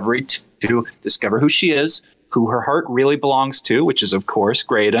self-discovery to discover who she is, who her heart really belongs to, which is, of course,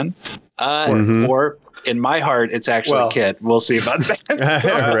 Graydon. Or in my heart, it's actually Kit. We'll see about that.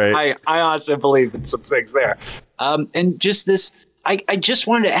 Right. I honestly believe in some things there. And just this, I just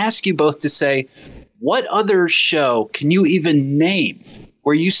wanted to ask you both to say, what other show can you even name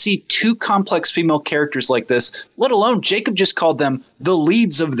where you see two complex female characters like this, let alone Jacob just called them the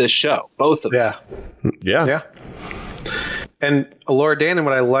leads of this show, both of them. Yeah. And Laura Dannon,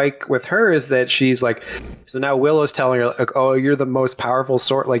 what I like with her is that she's like, so now Willow's telling her, like, oh, you're the most powerful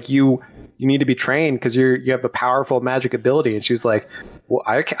sort. Like you need to be trained because you have a powerful magic ability. And she's like, well,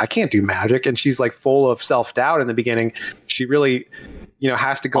 I can't do magic. And she's like full of self-doubt in the beginning. She really,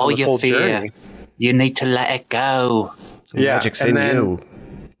 has to go on this whole journey. You need to let it go. Magic's in you.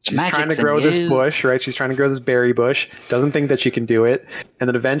 She's trying to grow this bush, right? She's trying to grow this berry bush, doesn't think that she can do it. And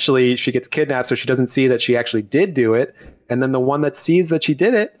then eventually she gets kidnapped, so she doesn't see that she actually did do it. And then the one that sees that she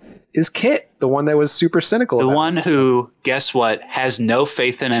did it is Kit, the one that was super cynical. The one who, guess what, has no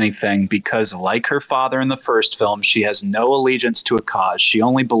faith in anything because, like her father in the first film, she has no allegiance to a cause. She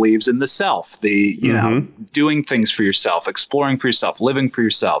only believes in the self, doing things for yourself, exploring for yourself, living for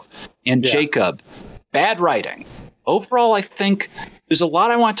yourself. And Jacob, bad writing. Overall, I think there's a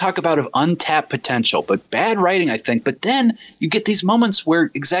lot I want to talk about of untapped potential, but bad writing, I think. But then you get these moments where,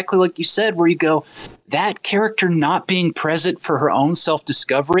 exactly like you said, where you go, that character not being present for her own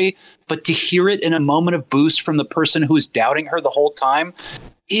self-discovery, but to hear it in a moment of boost from the person who is doubting her the whole time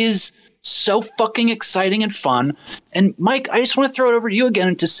is so fucking exciting and fun. And Mike, I just want to throw it over to you again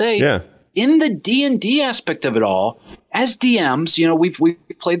and to say, in the D&D aspect of it all, as DMs, we've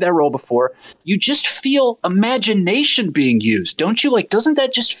played that role before. You just feel imagination being used, don't you? Like, doesn't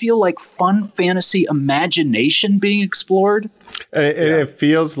that just feel like fun fantasy imagination being explored? And it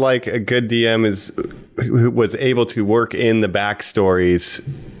feels like a good DM was able to work in the backstories.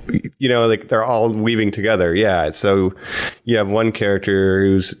 Like they're all weaving together. Yeah. So you have one character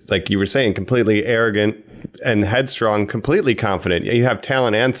who's, like you were saying, completely arrogant and headstrong, completely confident. You have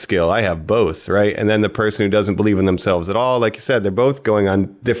talent and skill. I have both, right? And then the person who doesn't believe in themselves at all, like you said, they're both going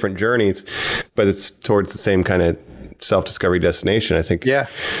on different journeys, but it's towards the same kind of self-discovery destination. I think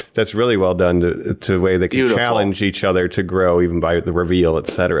that's really well done to the way they can challenge each other to grow, even by the reveal,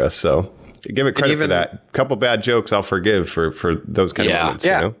 etc. So give it credit for that. A couple bad jokes I'll forgive for those kind of moments.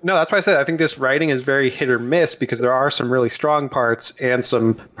 Yeah. No, that's why I said I think this writing is very hit or miss because there are some really strong parts and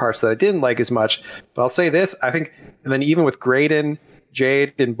some parts that I didn't like as much. But I'll say this, I think, and then even with Graydon,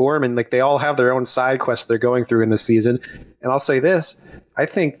 Jade, and Borman, like they all have their own side quests they're going through in this season. And I'll say this, I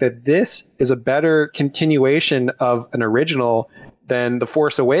think that this is a better continuation of an original than The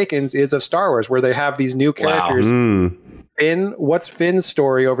Force Awakens is of Star Wars, where they have these new characters. Finn, what's Finn's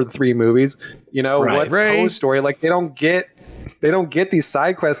story over the 3 movies? What's Poe's story? Like they don't get these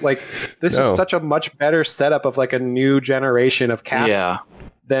side quests. Like this is such a much better setup of like a new generation of cast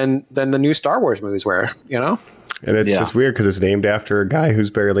than the new Star Wars movies were, And it's just weird because it's named after a guy who's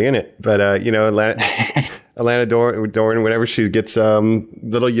barely in it. But, Alana Dorn, whenever she gets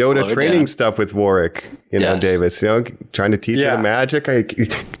little Yoda training stuff with Warwick, Davis, trying to teach her the magic.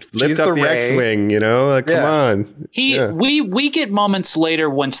 Lift up the X-Wing, come on. We get moments later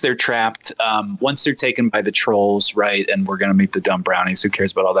once they're trapped, once they're taken by the trolls, right? And we're going to meet the dumb brownies. Who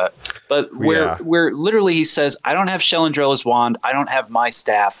cares about all that? But where literally he says, I don't have Shellandrella's wand. I don't have my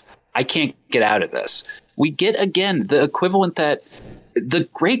staff. I can't get out of this. We get, again, the equivalent that the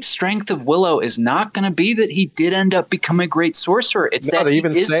great strength of Willow is not going to be that he did end up becoming a great sorcerer. It's that he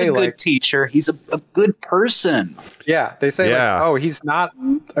is a good teacher. He's a good person. Yeah, they say, he's not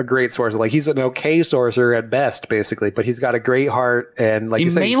a great sorcerer. Like, he's an okay sorcerer at best, basically, but he's got a great heart. And like he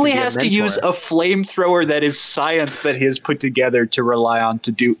mainly has to use a flamethrower that is science that he has put together to rely on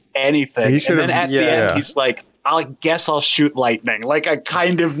to do anything. And then at the end, he's like, I guess I'll shoot lightning. Like, I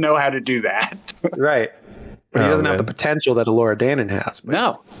kind of know how to do that. Right. But he doesn't have the potential that Laura Dannon has. But,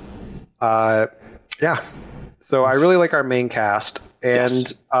 no. So I really like our main cast. And,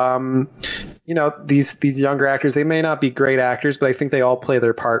 these younger actors, they may not be great actors, but I think they all play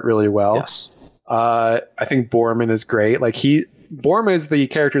their part really well. Yes. I think Borman is great. Like Borman is the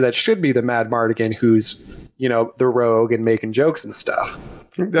character that should be the Mad Mardigan who's, the rogue and making jokes and stuff.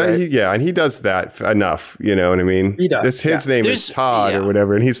 Right? And he does that enough. You know what I mean? He does. His name is Todd or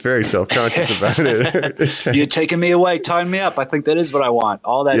whatever, and he's very self-conscious about it. You're taking me away, tying me up. I think that is what I want.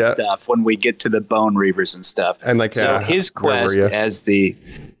 All that stuff when we get to the Bone Reavers and stuff. And like, so his quest as the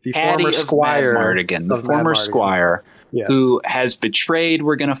the Hattie former of squire, Mad Mardigan, the of Mad former Mardigan. squire Yes. who has betrayed,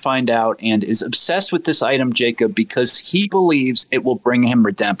 we're going to find out, and is obsessed with this item, Jacob, because he believes it will bring him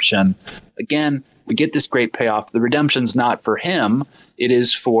redemption. Again, we get this great payoff. The redemption's not for him. It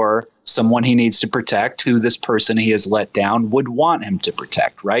is for someone he needs to protect, who this person he has let down would want him to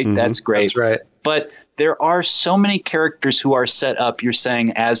protect, right? That's great. That's right. But there are so many characters who are set up, you're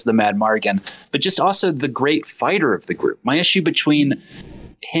saying, as the Mad Mardigan, but just also the great fighter of the group. My issue between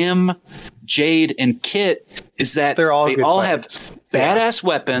him, Jade, and Kit is that They're all they good all fighters. have badass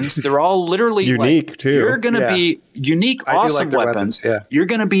weapons. They're all literally Unique, too. You're going to Yeah. be unique, I do awesome like their weapons. weapons, yeah. You're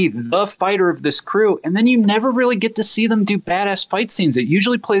going to be the fighter of this crew, and then you never really get to see them do badass fight scenes. It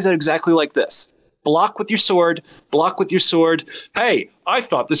usually plays out exactly like this. Block with your sword, block with your sword. Hey, I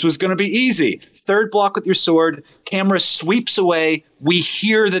thought this was going to be easy. Third block with your sword, camera sweeps away. We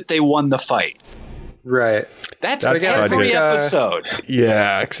hear that they won the fight. Right. That's That's every funny. episode.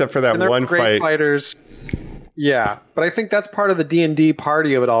 Yeah, except for that And they're one great fight. fighters. Yeah, but I think that's part of the D&D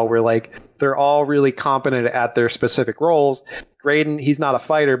party of it all, where like they're all really competent at their specific roles. Graydon, he's not a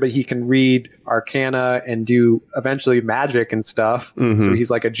fighter, but he can read arcana and do eventually magic and stuff. So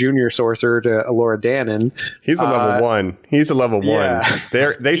he's like a junior sorcerer to Alora Dannon. He's a level 1. He's a level yeah.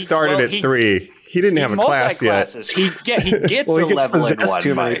 1. They started well, at he- 3. He didn't have a class yet. Multi-classes. He gets Well, a he gets level in possessed one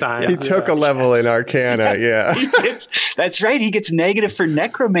too many fight. times. He took a level in Arcana. Yeah, He that's right. He gets negative for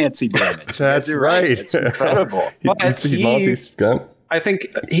necromancy damage. that's You're right. It's incredible. I think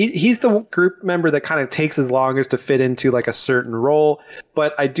he's the group member that kind of takes as longest to fit into like a certain role,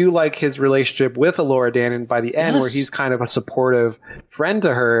 but I do like his relationship with Alora Dannon by the end, where Yes. he's kind of a supportive friend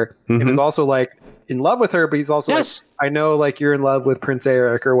to her, and is also like in love with her, but he's also Yes. like, I know like you're in love with Prince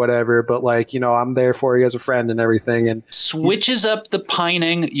Eric or whatever, but like, you know, I'm there for you as a friend and everything. And Switches up the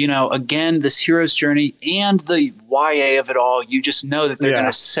pining, again, this hero's journey and the YA of it all. You just know that they're Yeah.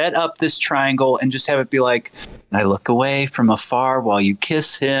 going to set up this triangle and just have it be like, I look away from afar while you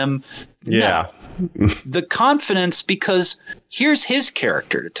kiss him. Yeah. The confidence, because here's his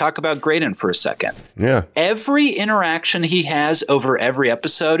character, to talk about Graydon for a second. Yeah. Every interaction he has over every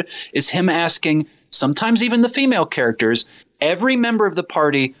episode is him asking, sometimes even the female characters, every member of the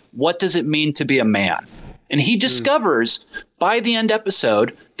party, what does it mean to be a man? And he discovers by the end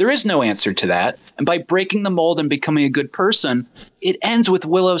episode, there is no answer to that. And by breaking the mold and becoming a good person, it ends with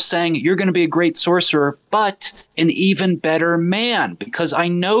Willow saying, you're going to be a great sorcerer, but an even better man, because I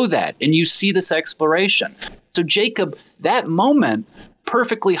know that. And you see this exploration. So Jacob, that moment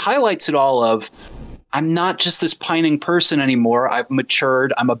perfectly highlights it all of, I'm not just this pining person anymore. I've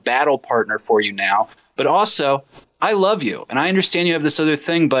matured. I'm a battle partner for you now. But also, I love you. And I understand you have this other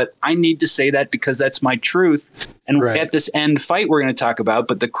thing, but I need to say that because that's my truth. And Right. at this end fight we're going to talk about,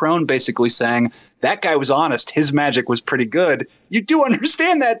 but the crone basically saying, that guy was honest. His magic was pretty good. You do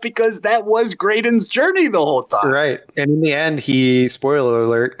understand that because that was Graydon's journey the whole time. right. And in the end, he, spoiler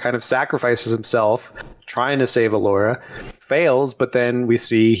alert, kind of sacrifices himself trying to save Alora, fails, but then we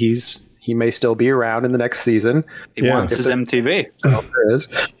see he may still be around in the next season. He Yeah. wants his MTV. There is.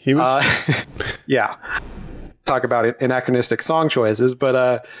 He was. Yeah. Talk about anachronistic song choices,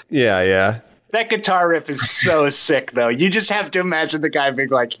 but Yeah. That guitar riff is so sick, though. You just have to imagine the guy being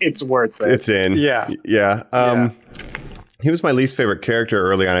like, it's worth it. It's in. Yeah. Yeah. He was my least favorite character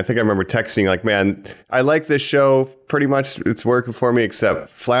early on. I think I remember texting like, man, I like this show pretty much. It's working for me, except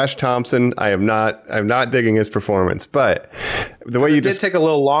Flash Thompson. I'm not digging his performance, but the way you it did just take a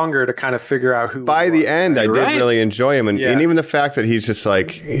little longer to kind of figure out who. by he the was. end, I did Right. really enjoy him. And Yeah. even the fact that he's just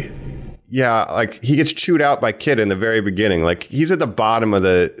like, yeah, like he gets chewed out by Kid in the very beginning. Like he's at the bottom of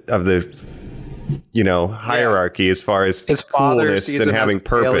the hierarchy as far as His father coolness sees and him having as a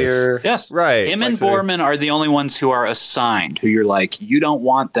purpose. failure. Yes. Right. Him and So- Borman are the only ones who are assigned, who you're like, you don't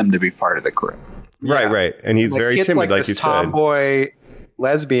want them to be part of the crew. Right. And he's Like, very Kit's timid, like like this you said. tomboy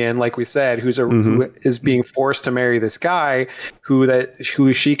lesbian, like we said, who is being forced to marry this guy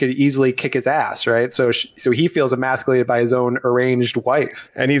who she could easily kick his ass, right? So he feels emasculated by his own arranged wife.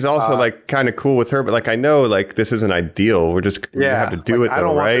 And he's also like kind of cool with her, but like I know like this isn't ideal. We're gonna have to do like, it I though,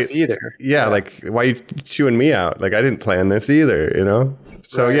 don't right? want this either. Yeah, like why are you chewing me out? Like I didn't plan this either, you know?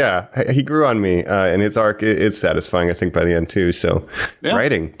 So yeah, he grew on me, and his arc is satisfying, I think, by the end too. So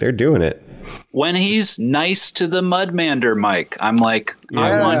writing, they're doing it. When he's nice to the Mudmander, Mike, I'm like,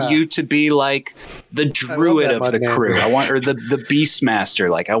 I want you to be like the druid that of the Mudmander. crew. or the Beastmaster.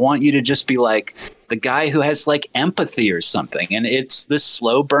 Like, I want you to just be like the guy who has like empathy or something. And it's this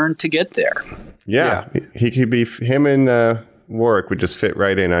slow burn to get there. Yeah, he could be him and Warwick would just fit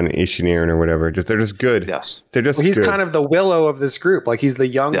right in on Ishiniran or whatever. They're just good. Yes. They're just He's good. kind of the Willow of this group. Like he's the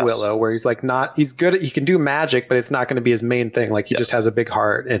young Yes. Willow, where he's like he's good. He can do magic, but it's not going to be his main thing. Like he just has a big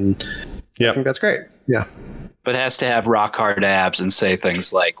heart, and I think that's great. Yeah. But has to have rock hard abs and say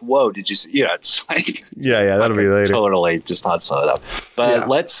things like, "Whoa, did you see?" You know, it's like Yeah, that'll be later. totally just not set up. But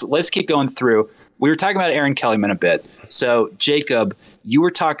let's keep going through. We were talking about Aaron Kellyman a bit. So Jacob, you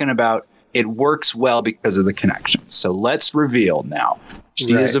were talking about it works well because of the connections. So let's reveal now.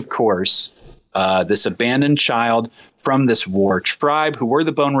 She is, of course, this abandoned child from this war tribe who were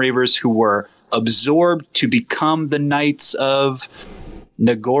the Bone Reavers, who were absorbed to become the Knights of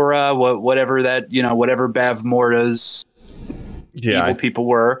Nagora, whatever that, whatever Bavmorda's evil people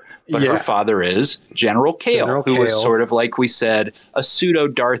were. But her father is General Kale, who was sort of, like we said, a pseudo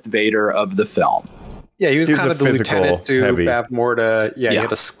Darth Vader of the film. Yeah, he was He's kind a of the physical, lieutenant to heavy. Bavmorda. Yeah, he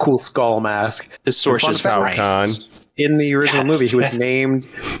had a cool skull mask. His source is Khan. In the original movie, he was named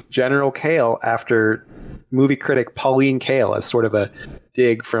General Kale after movie critic Pauline Kael, as sort of a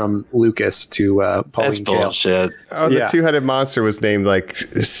dig from Lucas to Pauline That's Kael. bullshit. Oh, the two-headed monster was named like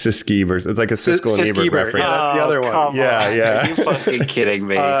Siskiyou. It's like a Siskel and Ebert reference. Yeah, that's the other one. Come Yeah, on. yeah. Are you fucking kidding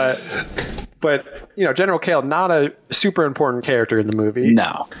me? But, General Kale, not a super important character in the movie.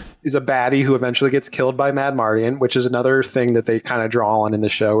 No. He's a baddie who eventually gets killed by Mad Mardian, which is another thing that they kind of draw on in the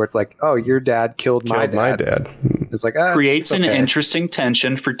show, where it's like, oh, your dad killed my dad. It's like, Creates it's an okay. interesting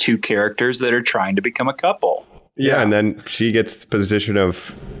tension for two characters that are trying to become a couple. Yeah, and then she gets the position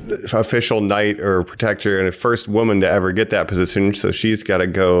of official knight or protector, and the first woman to ever get that position. So she's got to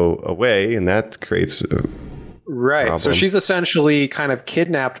go away, and that creates Right. problem. So she's essentially kind of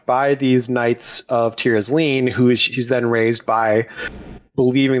kidnapped by these knights of Tir Asleen, who she's then raised by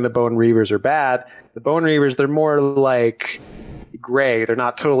believing the Bone Reavers are bad. The Bone Reavers, they're more like gray. They're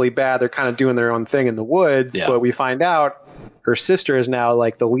not totally bad. They're kind of doing their own thing in the woods. Yeah. But we find out her sister is now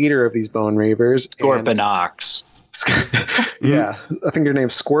like the leader of these Bone Reavers. Scorpionox. Yeah. I think her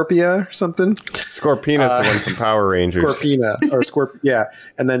name's Scorpia or something. Scorpina's the one from Power Rangers. Scorpina or yeah,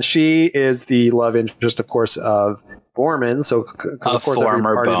 and then she is the love interest, of course, of Borman. So, of course, every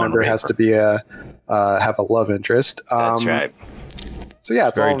former party Bone member has to be have a love interest. That's right. So yeah,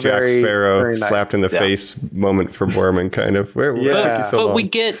 it's Very all Jack very Sparrow very nice. slapped in the face moment for Borman, kind of. Where took you so But long? we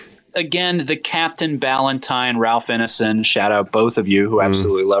get, again, the Captain Ballantyne, Ralph Ineson. Shout out both of you who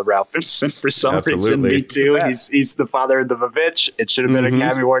absolutely love Ralph Ineson for some reason. Absolutely. Me too. He's the father of the Vavitch. It should have been a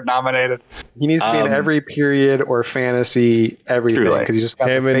Academy Award nominated. He needs to be in every period or fantasy everything Truly. because he's just got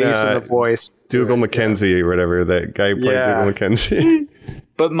Him the and, face and the voice. Dougal McKenzie or whatever, that guy who played Yeah. Dougal McKenzie.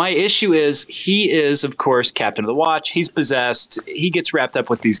 But my issue is he is, of course, Captain of the Watch. He's possessed. He gets wrapped up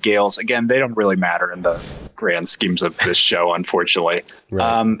with these Gales. Again, they don't really matter in the grand schemes of this show, unfortunately.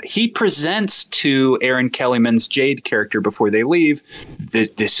 Right. He presents to Aaron Kellyman's Jade character before they leave,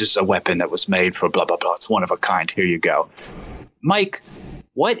 this is a weapon that was made for blah, blah, blah. It's one of a kind. Here you go. Mike,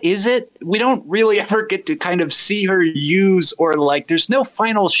 what is it? We don't really ever get to kind of see her use, or like there's no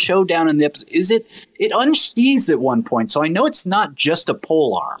final showdown in the episode. Is it unsheathes at one point? So I know it's not just a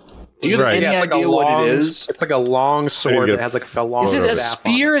pole arm. Do you have Right. any Yeah, it's idea like a long, what it is? It's like a long sword get that has like a long. Is it a staff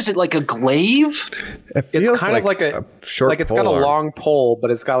on it. spear? Is it like a glaive? It It's feels kind of like a short like it's got a pole arm. long pole,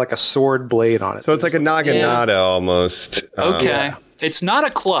 but it's got like a sword blade on it. So it's like a naginata almost. Okay. It's not a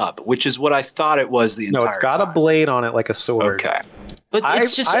club, which is what I thought it was the entire no, it's got time. a blade on it like a sword. Okay. But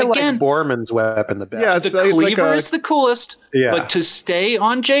it's just, I again, like Borman's weapon the best. Yeah, the it's like cleaver a- is the coolest. Yeah. But to stay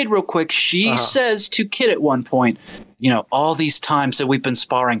on Jade real quick, she says to Kit at one point, all these times that we've been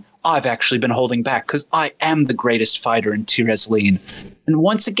sparring, I've actually been holding back because I am the greatest fighter in Tir Asleen. And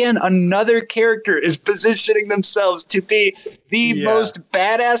once again, another character is positioning themselves to be the most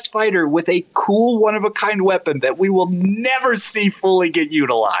badass fighter with a cool one-of-a-kind weapon that we will never see fully get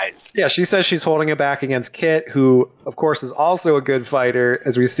utilized. Yeah, she says she's holding it back against Kit, who, of course, is also a good fighter,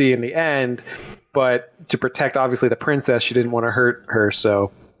 as we see in the end. But to protect, obviously, the princess, she didn't want to hurt her.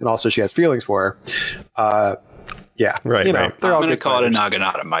 So, and also she has feelings for her. Yeah, Right, right. They're I'm all going to good call it a fighters.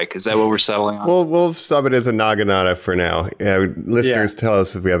 naginata, Mike. Is that what we're settling on? We'll sub it as a naginata for now. Listeners, tell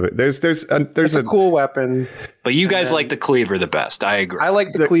us if we have it. There's It's a cool weapon. But you guys like the cleaver the best. I agree. I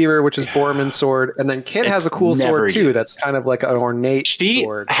like the cleaver, which is Borman's sword, and then Kit has a cool never sword too. used. That's kind of like an ornate She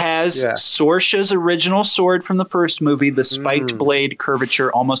sword. has Yeah. Sorsha's original sword from the first movie, the spiked blade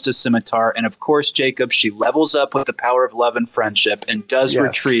curvature, almost a scimitar. And of course, Jacob, she levels up with the power of love and friendship and does Yes,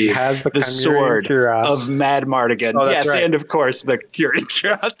 retrieve has the the Chimerian sword cuirass. of Mad Mardigan. Oh, that's yes, right. and of course, the Curing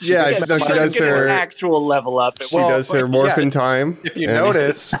Cuirass. Yeah, Yes, so she does her her- actual level up. She does her morphin time. If you and-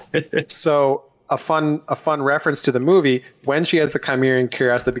 notice, so a fun reference to the movie, when she has the Chimerian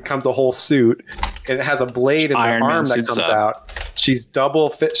cuirass that becomes a whole suit, and it has a blade in the Iron Man arm that suits comes up. out. She's double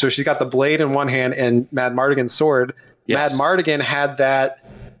fit, so she's got the blade in one hand and Mad Mardigan's sword. Yes. Mad Mardigan had that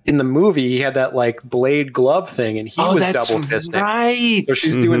in the movie. He had that like blade glove thing, and he was double fisting. Right. So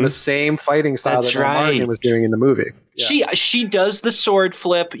she's doing the same fighting style That's that Mad right. Mardigan was doing in the movie. Yeah. She does the sword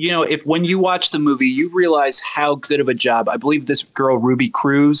flip. You know, if when you watch the movie, you realize how good of a job. I believe this girl Ruby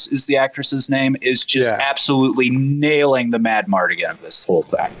Cruz is the actress's name. Is just absolutely nailing the Mad Mardigan of this whole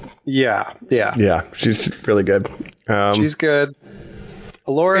thing. Yeah. Yeah, she's really good. She's good.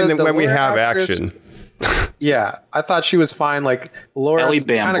 Laura, and then when we Laura have actress- action. Yeah, I thought she was fine. Like Laura Ellie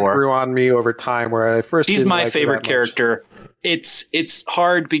kind of Bambor. grew on me over time. Where I first She's didn't my like her favorite that much. character. It's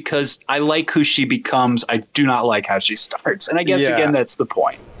hard because I like who she becomes. I do not like how she starts. And I guess again that's the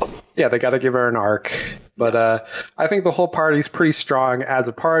point. Yeah, they got to give her an arc. But I think the whole party's pretty strong as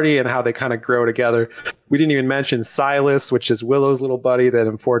a party and how they kind of grow together. We didn't even mention Silas, which is Willow's little buddy that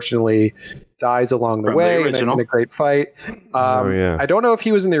unfortunately dies along the From the way in original. a great fight. I don't know if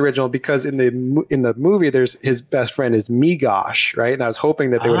he was in the original because in the movie, there's his best friend is Migosh, right? And I was hoping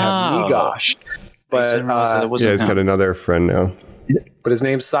that they would have Migosh. But Yeah, he's got another friend now. but his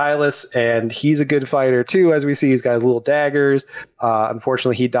name's Silas, and he's a good fighter too. As we see, he's got his little daggers.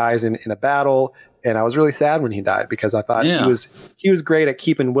 Unfortunately, he dies in a battle, and I was really sad when he died because I thought he was great at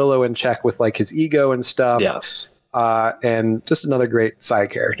keeping Willow in check with like his ego and stuff. Yes, and just another great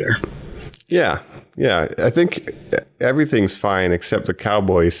side character. Yeah, I think everything's fine except the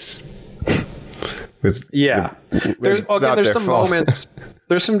Cowboys. There's some moments.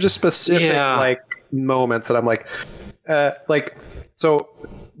 There's some just specific like moments that I'm like so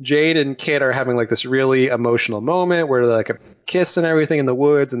Jade and Kit are having like this really emotional moment where they're like a kiss and everything in the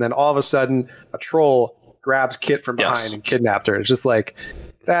woods, and then all of a sudden a troll grabs Kit from behind and kidnapped her. It's just like,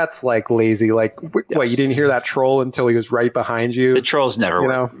 that's like lazy. Like, what, you didn't hear that troll until he was right behind you? The trolls never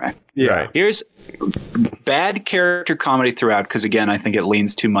work. Yeah. Right. Here's bad character comedy throughout because, again, I think it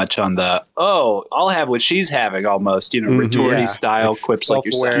leans too much on the, I'll have what she's having almost, retorty style quips like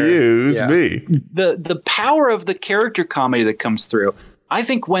you're saying. Excuse me. The power of the character comedy that comes through. I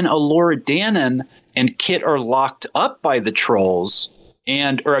think when Elora Danan and Kit are locked up by the trolls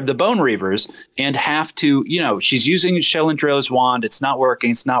or the Bone Reavers and have to, she's using Shelandrill's wand. It's not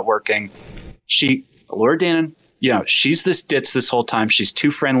working. Elora Danan, she's this ditz this whole time. She's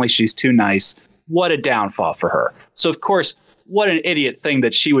too friendly. She's too nice. What a downfall for her. So, of course, what an idiot thing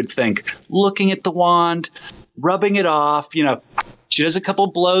that she would think, looking at the wand, rubbing it off, she does a couple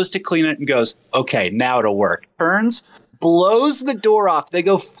blows to clean it and goes, okay, now it'll work. Turns, blows the door off. They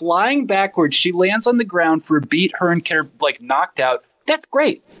go flying backwards. She lands on the ground for a beat. Her and Kit are knocked out. That's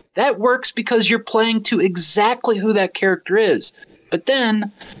great. That works because you're playing to exactly who that character is. But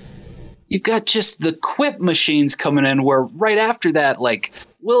then you've got just the quip machines coming in where right after that,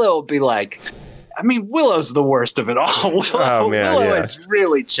 Willow will be like, Willow's the worst of it all. Willow has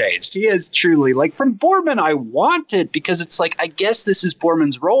really changed. He has truly, from Boorman, I want it because it's I guess this is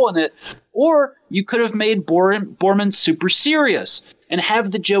Boorman's role in it. Or you could have made Boorman super serious and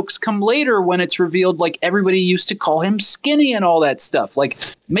have the jokes come later when it's revealed everybody used to call him skinny and all that stuff.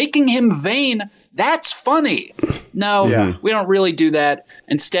 Making him vain, that's funny. No, we don't really do that.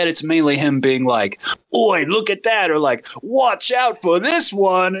 Instead, it's mainly him being like, "Oi, look at that," or "Watch out for this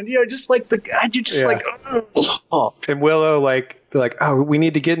one," and just oh. And Willow they're like, "Oh, we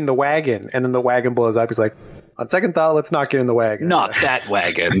need to get in the wagon," and then the wagon blows up. He's like, "On second thought, let's not get in the wagon." Not that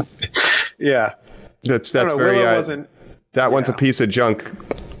wagon. Yeah, that's very. That one's a piece of junk.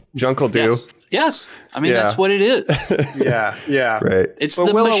 Junk will do. Yes. That's what it is. Yeah. Right. It's but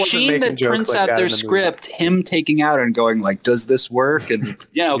the Willow machine that prints out their script, him taking out and going does this work? And,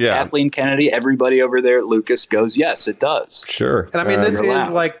 Kathleen Kennedy, everybody over there at Lucas goes, yes, it does. Sure. And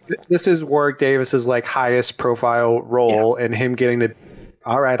this is Warwick Davis's highest profile role, and him getting to,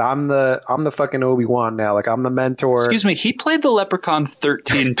 all right, I'm the fucking Obi-Wan now. I'm the mentor. Excuse me. He played the Leprechaun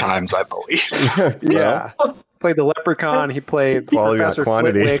 13 times, I believe. Yeah. Played the Leprechaun. He played Professor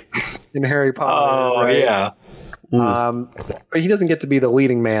Flitwick in Harry Potter. Yeah. But he doesn't get to be the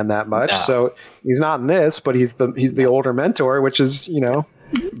leading man that much. So he's not in this, but he's the older mentor, which is good enough.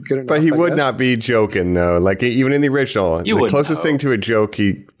 But he would not be joking though. Even in the original, the closest thing to a joke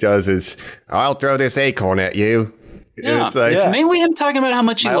he does is, "I'll throw this acorn at you." Yeah. It's mainly him talking about how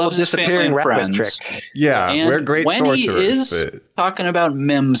much he loves his family and friends. Yeah, and we're great when sorcerers. He is talking about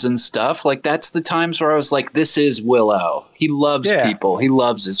Mims and stuff, that's the times where I was like, this is Willow. He loves people. He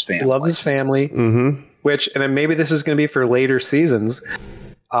loves his family. He loves his family. Mm-hmm. And then maybe this is going to be for later seasons.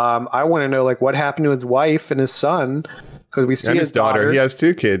 I want to know what happened to his wife and his son. because we see And his daughter. He has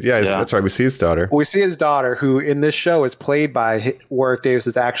 2 kids. Yeah, Yeah. that's right. We see his daughter. We see his daughter, who in this show is played by Warwick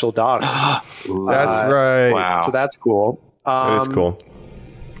Davis's actual daughter. That's right. Wow. So that's cool. That is cool.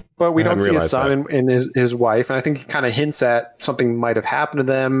 But we I don't hadn't see his realized son and his wife, and I think he kind of hints at something might have happened to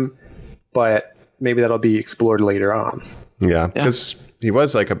them, but maybe that'll be explored later on. Yeah, because he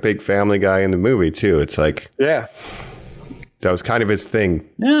was like a big family guy in the movie too. It's like Yeah. that was kind of his thing.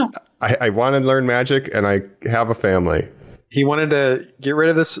 Yeah. I want to learn magic, and I have a family. He wanted to get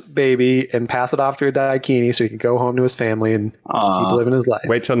rid of this baby and pass it off to a Daikini so he could go home to his family and keep living his life.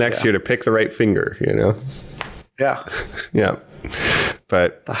 Wait till next year to pick the right finger. Yeah. Yeah,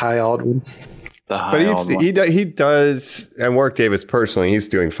 but The High Aldwin. he does, and Warwick Davis personally, he's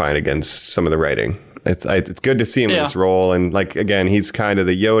doing fine against some of the writing. It's good to see him in this role, and like again, he's kind of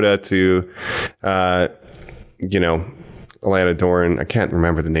the Yoda to, Alana Doran. I can't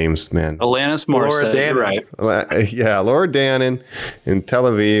remember the names, man. Alanis Morissette, you're right. Yeah, Laura Dannon in Tel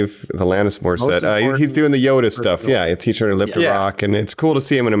Aviv with Alanis Morissette. He's doing the Yoda stuff. Yeah, teaching her to lift a rock, and it's cool to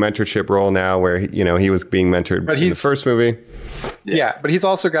see him in a mentorship role now, where he was being mentored in the first movie. Yeah, but he's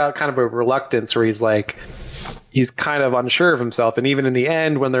also got kind of a reluctance where he's kind of unsure of himself, and even in the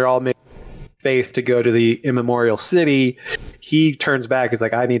end, when they're all making faith to go to the immemorial city, he turns back. He's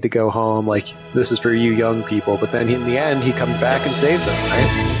like, I need to go home. Like, this is for you young people. But then in the end, he comes back and saves them,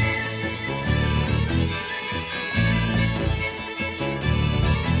 right?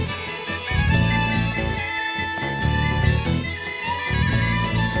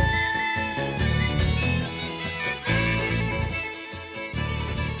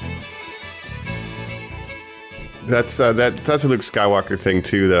 That's a Luke Skywalker thing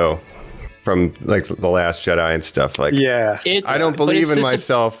too, though, from like The Last Jedi and stuff. Like, yeah, I don't believe in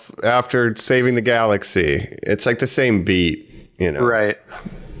myself after saving the galaxy. It's like the same beat, Right.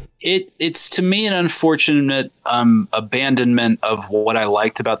 It's to me an unfortunate abandonment of what I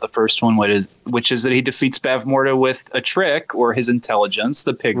liked about the first one, which is that he defeats Bavmorda with a trick, or his intelligence,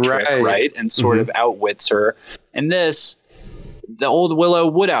 the pig trick, right, and sort of outwits her. And this, the old Willow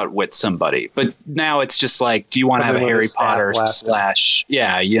would outwit somebody, but now it's just like, do you want to have a Harry Potter /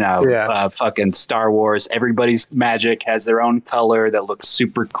 fucking Star Wars? Everybody's magic has their own color that looks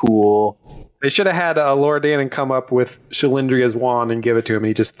super cool. They should have had Laura Dannon come up with Shalindria's wand and give it to him, and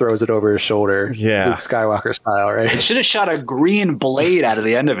he just throws it over his shoulder. Yeah. Luke Skywalker style, right? It should have shot a green blade out of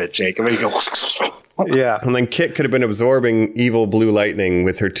the end of it, Jacob. And you go, yeah. And then Kit could have been absorbing evil blue lightning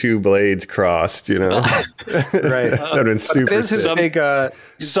with her 2 blades crossed, Right. That would have been super sick.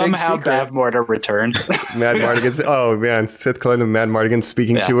 Somehow Bavmorda returned. Mad Mardigan's, oh man, Sith Clan of Mad Mardigan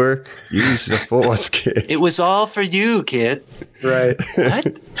speaking to her. Use the Force, Kit. It was all for you, kid. Right.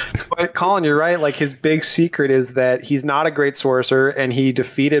 What? But Colin, you're right. Like, his big secret is that he's not a great sorcerer, and he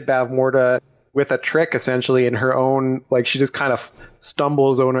defeated Bavmorda with a trick, essentially, in her own, like, she just kind of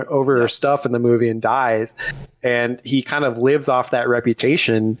stumbles over her stuff in the movie and dies. And he kind of lives off that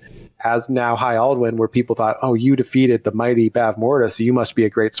reputation as now High Aldwin, where people thought, oh, you defeated the mighty Bavmorda, so you must be a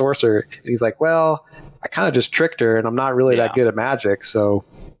great sorcerer. And he's like, well, I kind of just tricked her, and I'm not really that good at magic, so...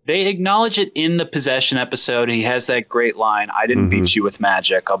 They acknowledge it in the possession episode. He has that great line, I didn't beat you with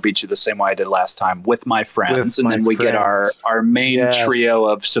magic. I'll beat you the same way I did last time with my friends. And then we get our main trio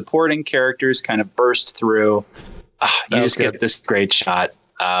of supporting characters kind of burst through. You just get this great shot.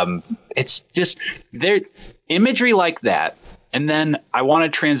 It's just their imagery like that. And then I want to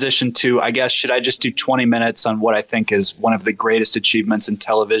transition to, I guess, should I just do 20 minutes on what I think is one of the greatest achievements in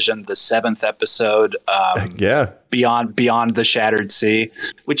television, the 7th episode, Beyond the Shattered Sea,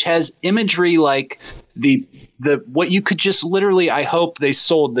 which has imagery like the what you could just literally, I hope they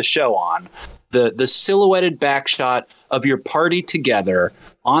sold the show on, the silhouetted backshot of your party together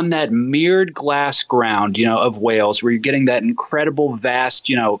on that mirrored glass ground, of Wales, where you're getting that incredible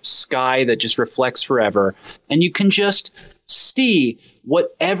vast, sky that just reflects forever. And you can just see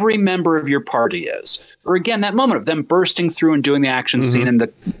what every member of your party is. Or again, that moment of them bursting through and doing the action scene, and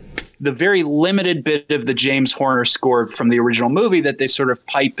the very limited bit of the James Horner score from the original movie that they sort of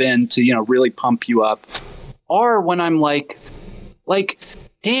pipe in to, really pump you up. Or when I'm like,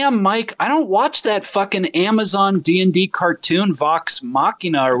 damn, Mike, I don't watch that fucking Amazon D&D cartoon Vox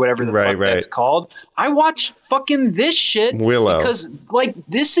Machina or whatever the fuck that's called. I watch fucking this shit Willow, because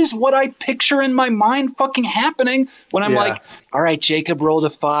this is what I picture in my mind fucking happening when I'm like, all right, Jacob rolled a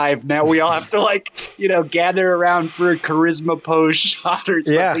 5. Now we all have to like, gather around for a charisma pose shot or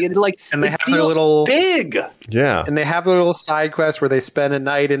something. Yeah. And they have their little big. Yeah. And they have a little side quest where they spend a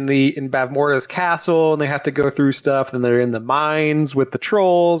night in Bavmorda's castle and they have to go through stuff. And they're in the mines with the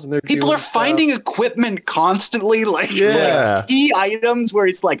trolls. And people are finding equipment constantly, like key items where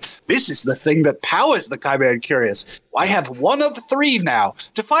it's like, this is the thing that powers the Chimeran Curious. I have 1 of 3 now.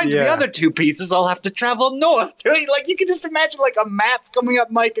 To find the other 2 pieces, I'll have to travel north. Like you can just imagine like a map coming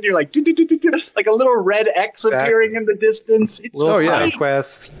up, Mike, and you're like, like a little red X appearing in the distance. It's little side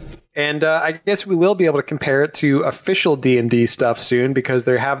quests. And I guess we will be able to compare it to official D&D stuff soon because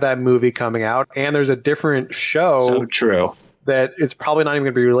they have that movie coming out, and there's a different show. So true. That it's probably not even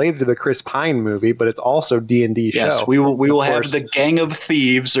going to be related to the Chris Pine movie, but it's also D&D show. Yes, we will have the Gang of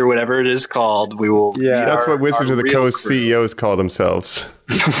Thieves or whatever it is called. We will. Yeah, that's what Wizards of the Coast CEOs call themselves.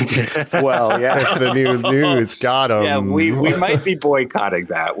 Well, yeah, the new news got them. Yeah, we might be boycotting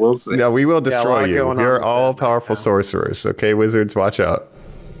that. We'll see. Yeah, we will destroy you. You're all powerful sorcerers. Okay, Wizards, watch out.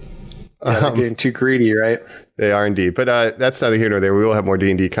 Yeah, they're getting too greedy, right? They are indeed. But that's neither here nor there. We will have more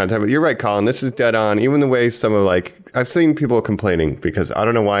D&D content. But you're right, Colin. This is dead on. Even the way some of I've seen people complaining because I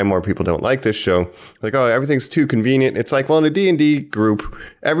don't know why more people don't like this show. Like, oh, everything's too convenient. It's like, well, in a D&D group,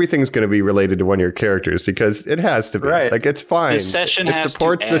 everything's going to be related to one of your characters because it has to be. Right. Like, it's fine. The session it has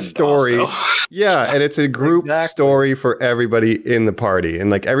supports to the end story. also. Yeah, and it's a group story for everybody in the party. And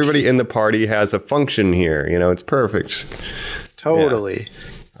like everybody in the party has a function here. It's perfect. Totally.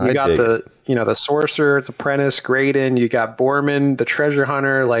 Yeah. You got the sorcerer's apprentice, Graydon. You got Borman, the treasure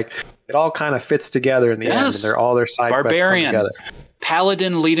hunter. Like it all kind of fits together in the end. And they're all their side quests come together.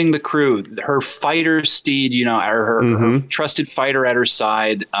 Paladin leading the crew, her fighter steed, her trusted fighter at her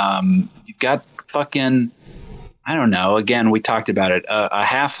side. You've got fucking, I don't know. Again, we talked about it. A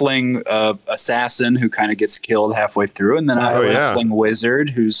halfling assassin who kind of gets killed halfway through, and then a halfling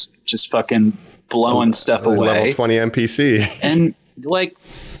wizard who's just fucking blowing stuff away. Level 20 NPC. And like,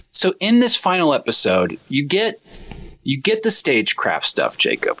 so in this final episode, you get the stagecraft stuff,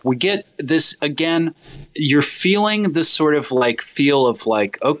 Jacob. We get this again. You're feeling this sort of like feel of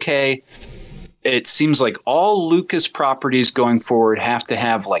like, okay, it seems like all Lucas properties going forward have to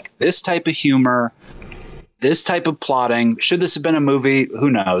have like this type of humor, this type of plotting. Should this have been a movie? Who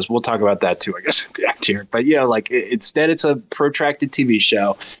knows? We'll talk about that too, I guess, at the end here. But yeah, like instead it's a protracted TV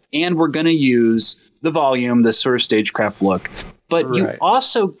show, and we're going to use the volume, this sort of stagecraft look. But you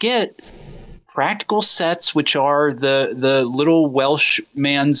also get practical sets, which are the little Welsh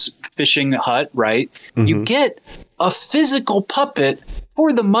man's fishing hut, right? Mm-hmm. You get a physical puppet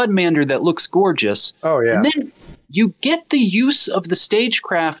for the Mudmander that looks gorgeous. Oh, yeah. And then you get the use of the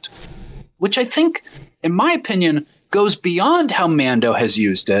stagecraft, which I think, in my opinion, goes beyond how Mando has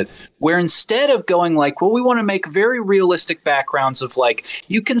used it, where instead of going like, well, we want to make very realistic backgrounds of like,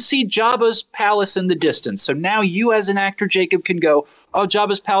 you can see Jabba's palace in the distance. So now you as an actor, Jacob, can go, oh,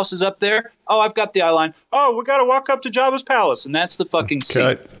 Jabba's palace is up there. Oh, I've got the eye line. Oh, we got to walk up to Jabba's palace. And that's the fucking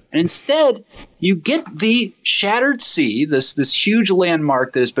scene. And instead, you get the Shattered Sea, this huge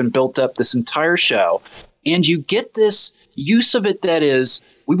landmark that has been built up this entire show. And you get this use of it that is,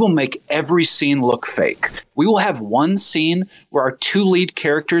 we will make every scene look fake. We will have one scene where our 2 lead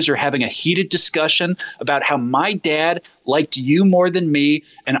characters are having a heated discussion about how my dad liked you more than me,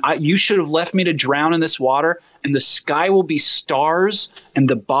 and you should have left me to drown in this water, and the sky will be stars, and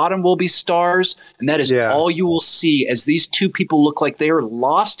the bottom will be stars, and that is all you will see as these 2 people look like they are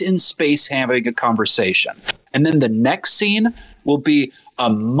lost in space having a conversation. And then the next scene will be a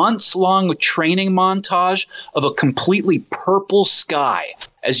months-long training montage of a completely purple sky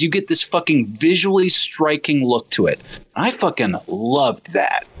as you get this fucking visually striking look to it. I fucking loved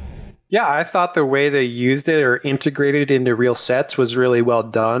that. Yeah, I thought the way they used it or integrated it into real sets was really well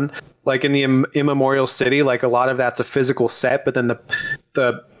done. Like in the Immemorial City, like a lot of that's a physical set, but then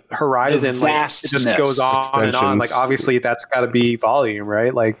the horizon like, it just goes on and on. Like obviously that's got to be volume,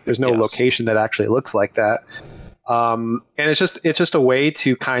 right? Like there's no location that actually looks like that. And it's just a way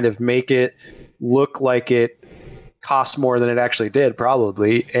to kind of make it look like it cost more than it actually did,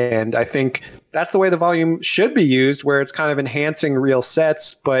 probably. And I think that's the way the volume should be used, where it's kind of enhancing real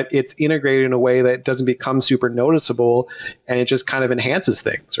sets, but it's integrated in a way that doesn't become super noticeable, and it just kind of enhances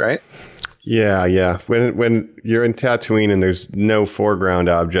things, right? Yeah. When you're in Tatooine and there's no foreground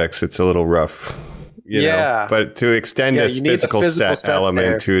objects, it's a little rough. You know? But to extend this physical set element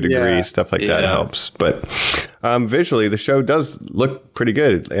there to a degree, stuff like that helps. But visually, the show does look pretty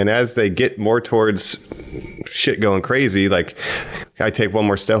good. And as they get more towards shit going crazy, like I take one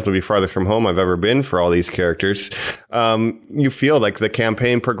more step to be farther from home I've ever been for all these characters. You feel like the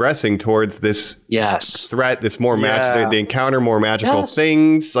campaign progressing towards this threat, this more magic. They encounter more magical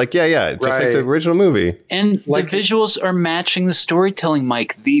things. Like, just like the original movie. And the visuals are matching the storytelling,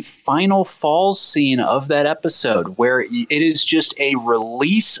 Mike. The final falls scene of that episode, where it is just a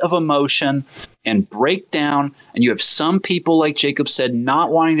release of emotion and breakdown, and you have some people, like Jacob said,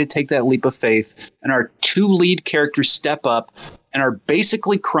 not wanting to take that leap of faith, and our two lead characters step up and are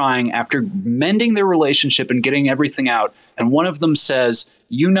basically crying after mending their relationship and getting everything out, and one of them says,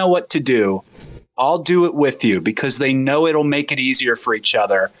 "You know what to do. I'll do it with you," because they know it'll make it easier for each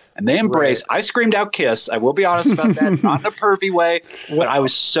other. And they embrace. I screamed out kiss. I will be honest about that. Not in a pervy way, but I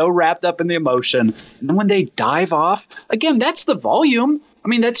was so wrapped up in the emotion. And then when they dive off, again, that's the volume. I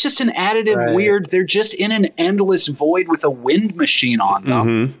mean, that's just an additive weird. They're just in an endless void with a wind machine on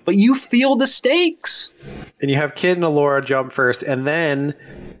them. But you feel the stakes. And you have Kit and Allura jump first, and then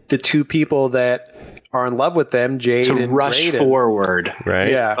the two people that are in love with them, Jade and rush Raiden. Forward.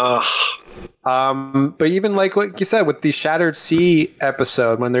 Right. Yeah. Ugh. But even like what you said with the Shattered Sea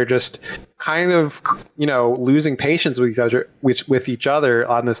episode, when they're just kind of, losing patience with each other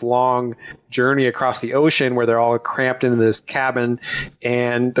on this long journey across the ocean, where they're all cramped into this cabin,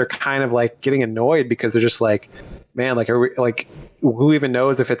 and they're kind of like getting annoyed because they're just like, man, like, are we, like, who even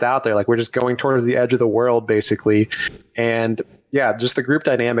knows if it's out there? Like, we're just going towards the edge of the world, basically. And yeah, just the group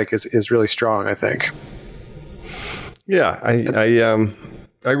dynamic is really strong, I think. Yeah,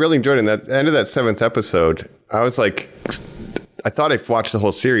 I really enjoyed it. In that end of that 7th episode, I was like, I thought I'd watched the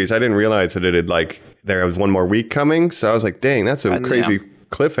whole series. I didn't realize that it had there was one more week coming. So I was like, dang, that's a crazy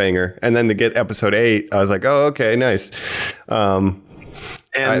cliffhanger. And then to get episode 8, I was like, oh, okay, nice.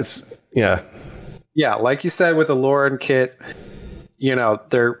 Yeah, like you said with Allura and Kit,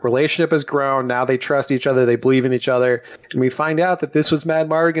 their relationship has grown. Now they trust each other. They believe in each other. And we find out that this was Mad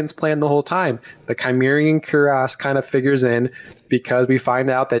Mardigan's plan the whole time. The Chimerian cuirass kind of figures in because we find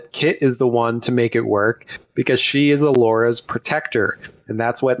out that Kit is the one to make it work because she is Allura's protector. And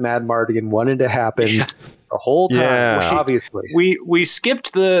that's what Mad Mardigan wanted to happen the whole time, obviously. We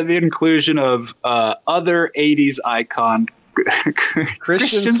skipped the inclusion of other 80s icon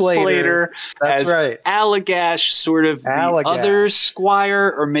Christian Slater That's as right. Allagash, sort of the other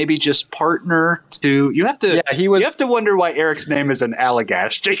squire, or maybe just partner to. You have to. Yeah, you have to wonder why Eric's name is an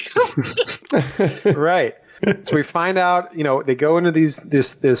Allagash, Jacob. Right. So we find out. They go into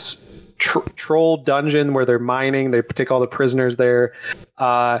this troll dungeon where they're mining. They take all the prisoners there.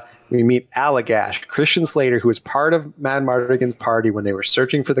 We meet Allagash, Christian Slater, who was part of Mad Mardigan's party when they were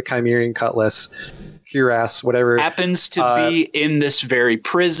searching for the Chimerian cutlass. Cuirass, whatever, happens to be in this very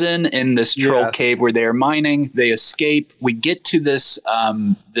prison, in this troll cave where they are mining. They escape. We get to this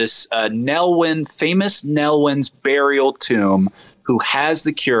Nelwyn, famous Nelwyn's burial tomb, who has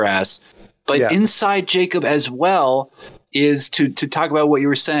the cuirass. But inside Jacob as well is to talk about what you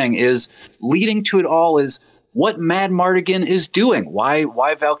were saying, is leading to it all is what Mad Mardigan is doing. Why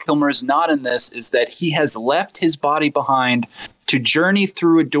Val Kilmer is not in this is that he has left his body behind to journey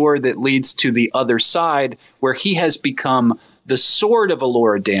through a door that leads to the other side, where he has become the sword of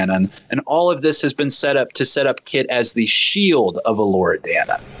Allura Dannon, and all of this has been set up Kit as the shield of Allura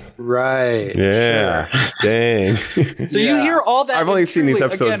Dannon. Right. Yeah. Sure. Dang. So you hear all that. I've only seen these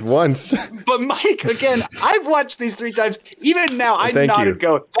episodes once. But Mike, again, I've watched these 3 times. Even now, I nod and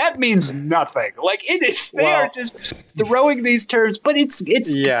go, that means nothing. Like, it is. They are just throwing these terms, but it's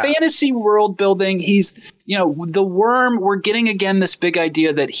fantasy world building. He's, the worm. We're getting again this big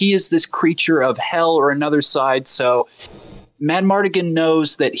idea that he is this creature of hell or another side. So Mad Mardigan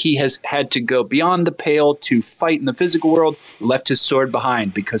knows that he has had to go beyond the pale to fight in the physical world, left his sword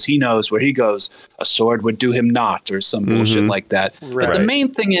behind because he knows where he goes, a sword would do him not, or some bullshit like that. Right. But the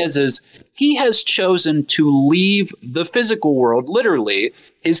main thing is he has chosen to leave the physical world, literally,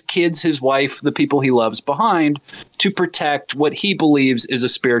 his kids, his wife, the people he loves behind, to protect what he believes is a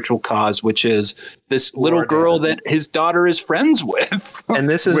spiritual cause, which is this little girl that his daughter is friends with. And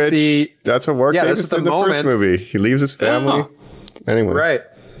this is that's what worked. This is in the first movie. He leaves his family. Anyway. Right.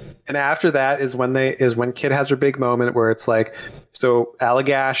 And after that is when Kit has her big moment where it's like, so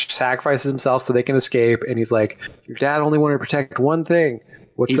Allagash sacrifices himself so they can escape, and he's like, your dad only wanted to protect one thing.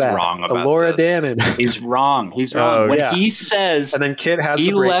 What's that? Wrong about Allura Dannon. He's wrong. He's wrong. When he says, and then Kit has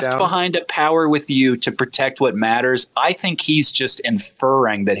he left behind a power with you to protect what matters, I think he's just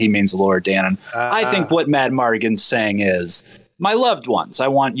inferring that he means Allura Dannon. I think what Mad Mardigan's saying is, my loved ones. I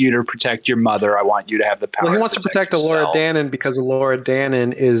want you to protect your mother. I want you to have the power. Well, he wants to protect Elora Danan because Elora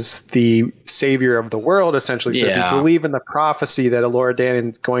Danan is the savior of the world, essentially. So if you believe in the prophecy that Elora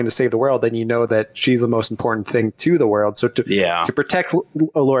Danan is going to save the world, then you know that she's the most important thing to the world. So to protect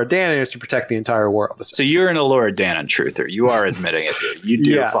Elora Danan is to protect the entire world. So you're an Elora Danan truther. You are admitting it here. You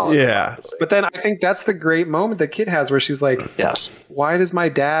do follow. Yeah. But then I think that's the great moment the kid has where she's like, yes, why does my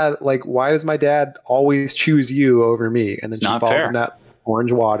dad always choose you over me? And then she falls in that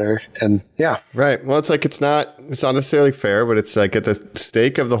orange water. And right. Well, it's like it's not necessarily fair, but it's like at the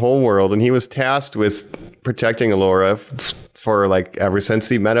stake of the whole world. And he was tasked with protecting Elora for like ever since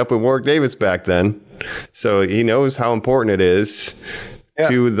he met up with Warwick Davis back then. So he knows how important it is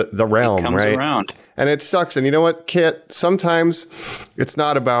to the realm, he comes right? around. And it sucks. And you know what, Kit? Sometimes it's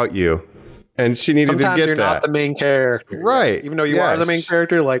not about you. And she needed Sometimes to get you're that. not the main character. Right. Even though you are the main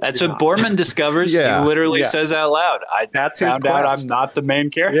character. Like that's what Boorman discovers. He literally says out loud, I found out I'm not the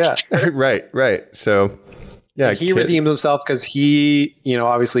main character. Yeah. Right. So, yeah. He redeems himself because he,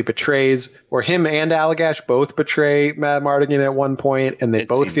 obviously betrays, or him and Allagash both betray Madmartigan at one point, and they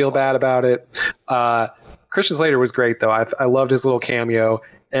both feel bad about it. Christian Slater was great, though. I loved his little cameo.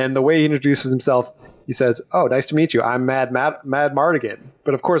 And the way he introduces himself, he says, "Oh, nice to meet you. I'm Madmartigan."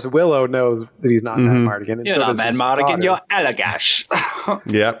 But of course, Willow knows that he's not Madmartigan. And you're not Madmartigan. You're Allagash.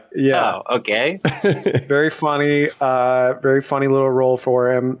 Yep. Yeah. Oh, okay. Very funny little role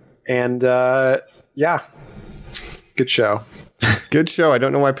for him. And good show. Good show. I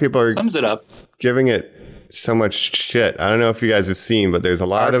don't know why people are sums it up giving it so much shit. I don't know if you guys have seen, but there's a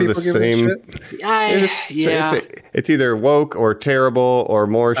lot of the same. It's either woke or terrible or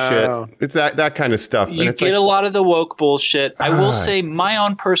more shit. It's that kind of stuff. You get a lot of the woke bullshit. I will say my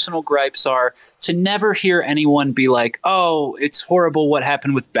own personal gripes are to never hear anyone be like, "Oh, it's horrible what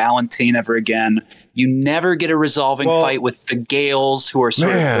happened with Ballantine ever again." You never get a resolving fight with the Gales, who are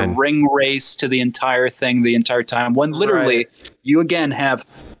sort of the ring race to the entire thing the entire time. When literally you again have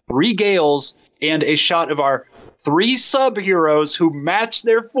 3 Gales and a shot of our 3 sub-heroes who match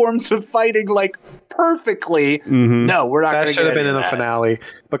their forms of fighting like perfectly. Mm-hmm. No, we're not going to get that should have been in the that. finale.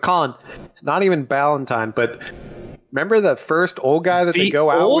 But Colin, not even Ballantine, but remember the first old guy that they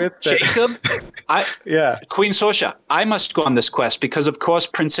go out with? Jacob? Queen Sosha, I must go on this quest because, of course,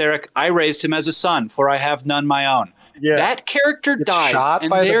 Prince Eric, I raised him as a son, for I have none my own. Yeah. That character dies, shot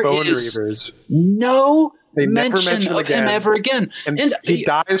and by there the Bone is Reavers. No they mention of him ever again. And he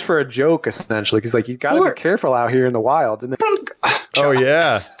dies for a joke, essentially, because you got to be careful out here in the wild. And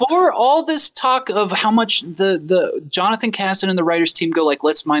for all this talk of how much the Jonathan Kasdan and the writers team go like,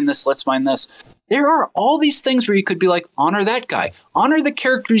 let's mine this. There are all these things where you could be like, honor that guy, honor the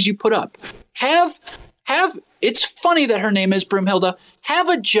characters you put up, have it's funny that her name is Broomhilda. Have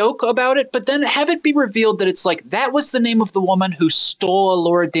a joke about it, but then have it be revealed that it's like that was the name of the woman who stole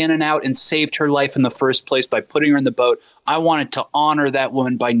Elora Danan out and saved her life in the first place by putting her in the boat. I wanted to honor that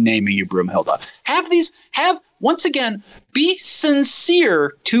woman by naming you Broomhilda. Once again, be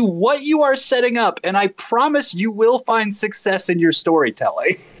sincere to what you are setting up, and I promise you will find success in your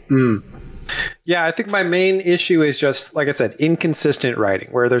storytelling. Yeah, I think my main issue is just, like I said, inconsistent writing,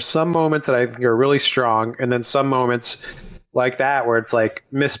 where there's some moments that I think are really strong, and then some moments like that where it's like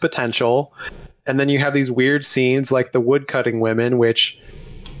missed potential. And then you have these weird scenes like the woodcutting women, which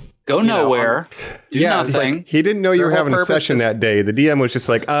go nowhere. Do nothing. Like, he didn't know you were having a session that day. The DM was just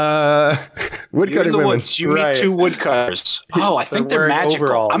like, woodcutting women. Woods, you meet 2 woodcutters. Oh, I think they're magical.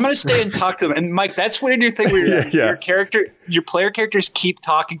 Overalls. I'm going to stay and talk to them. And Mike, that's when your thing where your player characters keep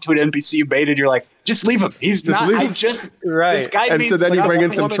talking to an NPC you made, and you're like, just leave him. He's just not. This guy. And so then you bring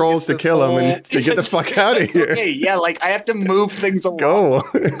in some trolls to kill him and to get the fuck out of here. Okay, I have to move things along. Go.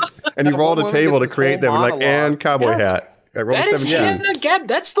 And you rolled a table to create them, and cowboy hat. That is Hannah Gab.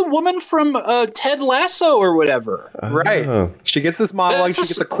 That's the woman from Ted Lasso or whatever. Right. She gets this monologue. She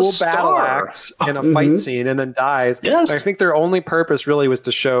gets a cool battle axe in a fight scene and then dies. Yes. I think their only purpose really was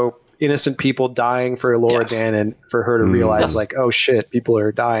to show innocent people dying for Elora Danan, for her to realize like, oh shit, people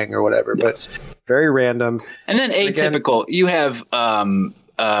are dying or whatever. But very random. And then atypical. You have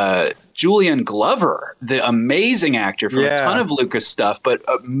Julian Glover, the amazing actor from a ton of Lucas stuff, but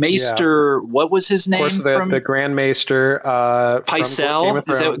Maester, what was his name? Of course, the Grand Maester Pycelle,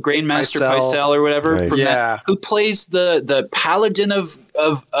 is that Grandmaster Pycelle or whatever? Right. Who plays the Paladin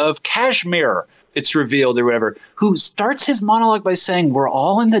of Kashmir? It's revealed or whatever. Who starts his monologue by saying, "We're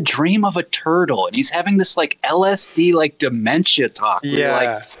all in the dream of a turtle," and he's having this like LSD like dementia talk.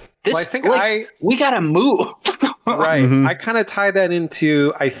 Yeah. This, Well, I think we gotta move. Right. Mm-hmm. I kind of tie that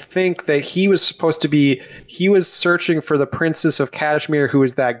into, I think that he was searching for the Princess of Kashmir, who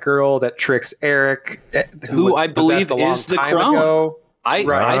is that girl that tricks Eric, Who I believe is the crone.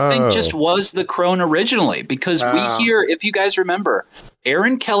 I think just was the crone originally, because we hear, if you guys remember,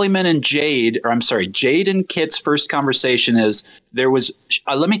 Aaron Kellyman and Jade and Kit's first conversation is, there was,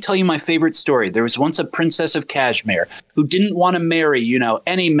 let me tell you my favorite story. There was once a princess of Kashmir who didn't want to marry,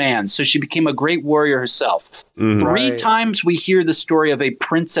 any man, so she became a great warrior herself. Mm-hmm. 3 times we hear the story of a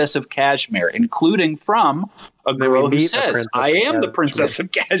princess of Kashmir, including from a girl who says, I am the princess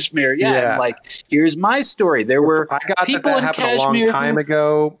of Kashmir. Yeah. And like, here's my story. There were people in Kashmir a long time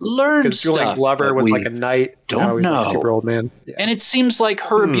ago. Learned stuff. Julian Glover was like a knight. Don't he's know. Like a super old man. Yeah. And it seems like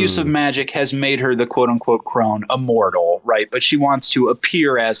her abuse of magic has made her the quote unquote crone immortal, right? But she wants to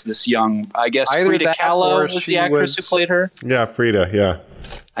appear as this young, I guess Either Frida that Kahlo or was she the actress was- who played her. Yeah, Frida. Yeah.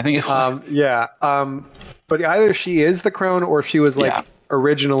 I think it was. But either she is the crone or she was like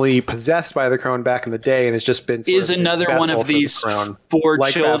originally possessed by the crone back in the day and has just been sort Is of another one vessel of for the these crone. 4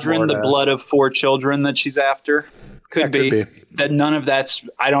 Like children, the Bavmorda. blood of 4 children that she's after? Could be. That none of that's,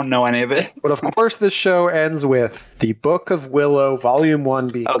 I don't know any of it. But of course, this show ends with the Book of Willow, Volume 1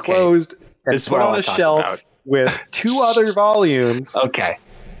 being closed and This is put what I on wanna a talk shelf about. with 2 other volumes. Okay.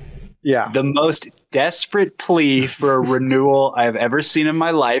 Yeah. The most desperate plea for a renewal I've ever seen in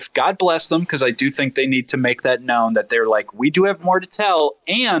my life. God bless them, because I do think they need to make that known, that they're like, we do have more to tell,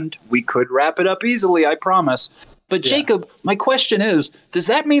 and we could wrap it up easily, I promise. But Jacob, my question is, does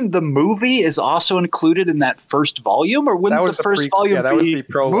that mean the movie is also included in that first volume, or wouldn't the first volume that was be the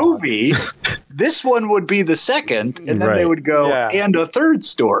prologue. movie? This one would be the second, and then they Right. would go, and a third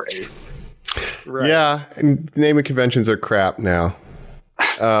story. Right. Yeah, and naming conventions are crap now.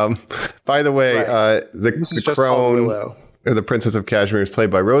 By the way, the This is the just called crone, Willow. or the Princess of Kashmir, is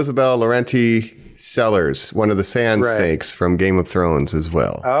played by Rosabelle Laurenti Sellers, one of the Sand Right. Snakes from Game of Thrones as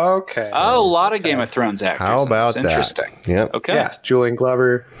well. Okay. Oh, a lot of Game of Thrones actors. How about That's interesting. that? Yep. Okay. Yeah. Julian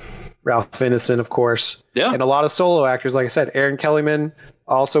Glover, Ralph Ineson, of course. Yeah. And a lot of solo actors. Like I said, Aaron Kellyman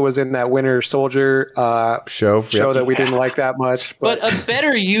also was in that Winter Soldier Show that we didn't like that much. But a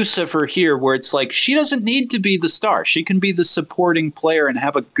better use of her here, where it's like, she doesn't need to be the star. She can be the supporting player and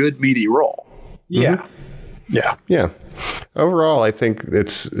have a good meaty role. yeah. Yeah. Yeah. Overall, I think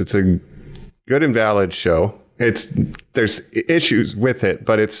it's a good and valid show. There's issues with it,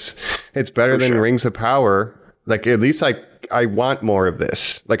 but it's better than Rings of Power. Like, at least I want more of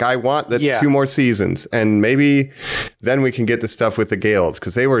this. Like, I want the 2 more seasons, and maybe then we can get the stuff with the Gales,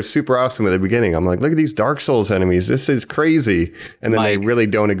 because they were super awesome at the beginning. I'm like, look at these Dark Souls enemies. This is crazy. And then they really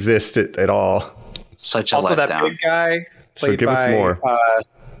don't exist at all. Such a Also, that letdown. big guy So played give us by more.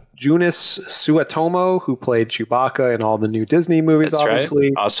 Junis Suetomo, who played Chewbacca in all the new Disney movies, That's right.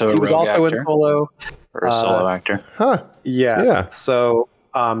 obviously. Also a he was rogue also actor. in Solo. Or a solo actor. Huh. Yeah. So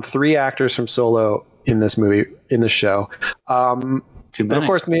 3 actors from Solo in this movie, in the show. Too But many. of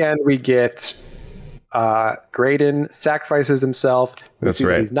course, in the end, we get Graydon sacrifices himself. We That's see that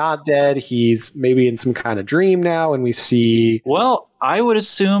right. he's not dead. He's maybe in some kind of dream now, and we see. Well, I would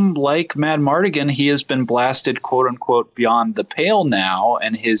assume, like Mad Mardigan, he has been blasted, quote unquote, beyond the pale now,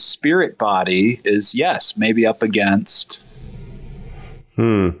 and his spirit body is, yes, maybe up against.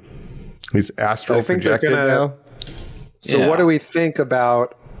 He's astral I think they're projected gonna- now. So, Yeah. what do we think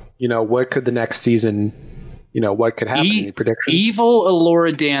about? What could the next season? What could happen? Any predictions? Evil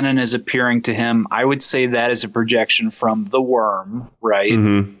Elora Danan is appearing to him. I would say that is a projection from The Worm, right?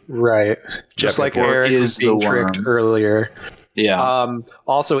 Right. Just Yep, like or Eric is was being the tricked worm. earlier. Yeah.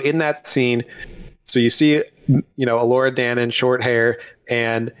 Also, in that scene, so you see, Elora Danan, short hair,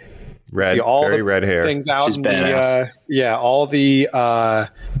 and Red, see all very the red hair. things out She's in badass. all the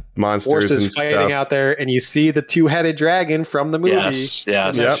Monsters forces and fighting stuff. out there, and you see the 2-headed dragon from the movie. yes, in that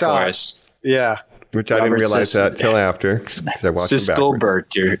of Yep. shot. course. Yeah. Which I didn't Robert realize Sis- that till after, because I watched it Siskel backwards.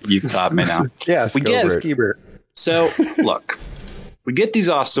 Burt, you taught me now. Yes. We get Gilbert. Skiebert. So, look, we get these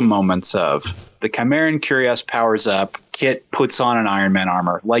awesome moments of the Chimeran Curios powers up, Kit puts on an Iron Man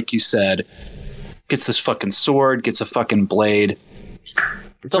armor, like you said, gets this fucking sword, gets a fucking blade.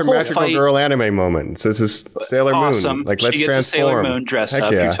 It's a magical girl anime moment. This is Sailor awesome. Moon. Like, she let's gets transform. a Sailor Moon dress Heck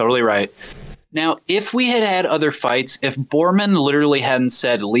up. yeah. You're totally right. Now, if we had had other fights, if Borman literally hadn't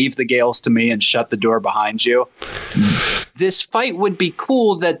said, leave the Gales to me and shut the door behind you, this fight would be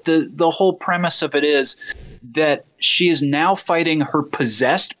cool. That the whole premise of it is that she is now fighting her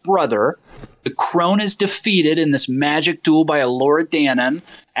possessed brother. The crone is defeated in this magic duel by Elora Danan.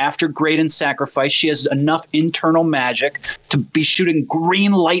 After Graydon's sacrifice, she has enough internal magic to be shooting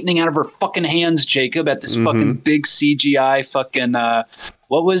green lightning out of her fucking hands, Jacob, at this fucking big CGI fucking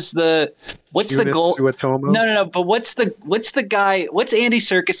What's the goal? Suetomo? No. But what's the guy? What's Andy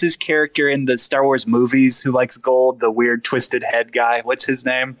Serkis's character in the Star Wars movies who likes gold? The weird twisted head guy. What's his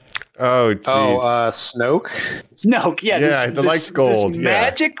name? Oh, geez. Snoke. Snoke. Yeah, likes gold. This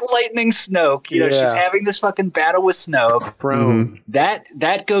magic lightning Snoke. You know, she's having this fucking battle with Snoke. Crone.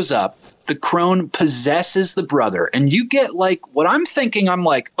 That goes up. The crone possesses the brother, and you get like what I'm thinking. I'm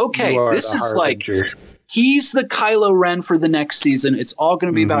like, okay, this is like. He's the Kylo Ren for the next season. It's all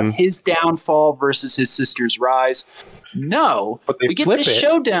going to be about his downfall versus his sister's rise. No, but we get this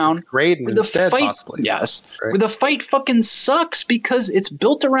showdown where the fight, possibly. Yes, right. Where the fight fucking sucks because it's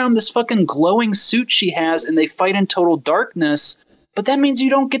built around this fucking glowing suit she has, and they fight in total darkness. But that means you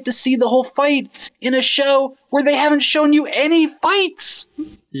don't get to see the whole fight in a show where they haven't shown you any fights.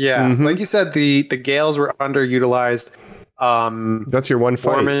 Yeah, like you said, the Gales were underutilized. That's your one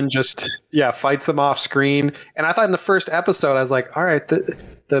fight. Foreman just fights them off screen, and I thought in the first episode I was like, all right,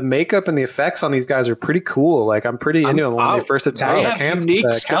 the makeup and the effects on these guys are pretty cool. Like I'm pretty into them when they first attack. They have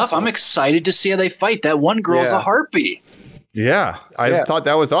unique stuff. Castle. I'm excited to see how they fight. That one girl's a harpy. Yeah, I thought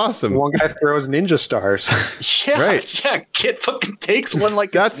that was awesome. One guy throws ninja stars. Kid fucking takes one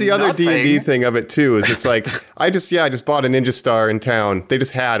like that's the other D&D thing of it too. Is it's like I just bought a ninja star in town. They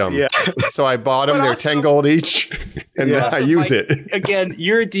just had them, so I bought them. They're 10 gold each, and I use it. Again,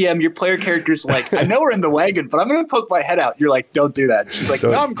 you're a DM. Your player character's like, I know we're in the wagon, but I'm going to poke my head out. You're like, don't do that. She's like,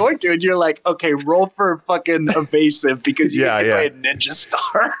 no, I'm going to, and you're like, okay, roll for fucking evasive because you get a ninja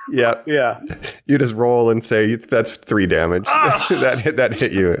star. Yeah. You just roll and say that's 3 damage. that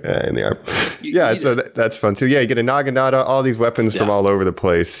hit you in the arm. So that's fun. So you get a Naginata, all these weapons from all over the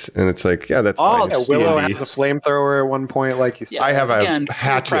place, and it's like, that's fine. Willow has a flamethrower at one point, like you said. I have a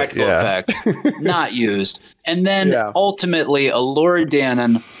hatchet. Effect, not used. And then ultimately, Elora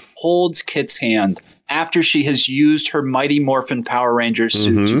Danan holds Kit's hand after she has used her Mighty Morphin Power Ranger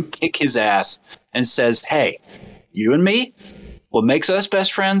suit to kick his ass and says, hey, you and me, what makes us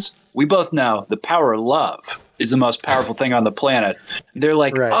best friends? We both know the power of love is the most powerful thing on the planet. They're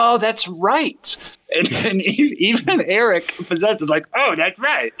like, oh, that's right. And even Eric Possessed is like, oh, that's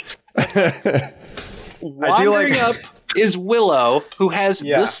right. Wandering up is Willow, who has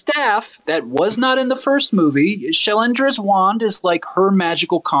the staff that was not in the first movie. Shalendra's wand is like her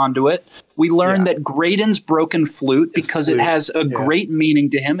magical conduit. We learn that Graydon's broken flute, because it has a great meaning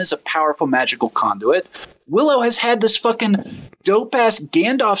to him, is a powerful magical conduit. Willow has had this fucking dope-ass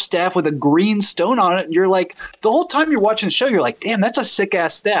Gandalf staff with a green stone on it, and you're like, the whole time you're watching the show, you're like, damn, that's a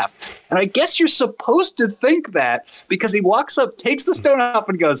sick-ass staff. And I guess you're supposed to think that, because he walks up, takes the stone up,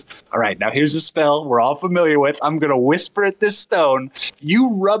 and goes, all right, now here's a spell we're all familiar with. I'm going to whisper at this stone.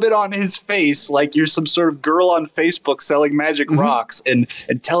 You rub it on his face like you're some sort of girl on Facebook selling magic rocks, and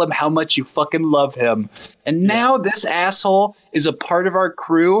tell him how much you fucking love him. And now this asshole is a part of our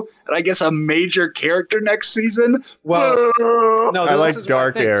crew, and I guess a major character next season. Well, no, I like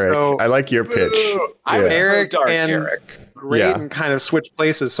Dark Eric. So, I like your pitch. Eric and Graydon kind of switch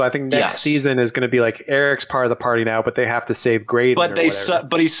places, so I think next season is going to be like Eric's part of the party now, but they have to save Graydon. But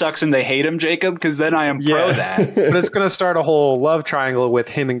but he sucks and they hate him, Jacob, because then I am pro that. But it's going to start a whole love triangle with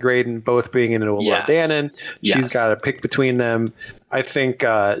him and Graydon both being into Elora Danan. She's got to pick between them. I think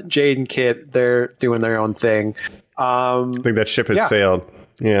Jade and Kit, they're doing their own thing. I think that ship has sailed.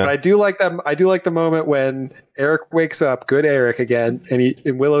 Yeah, but I do like them. I do like the moment when Eric wakes up, good Eric again,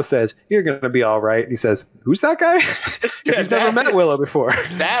 and Willow says, "You're going to be all right." And he says, "Who's that guy?" He's never met Willow before.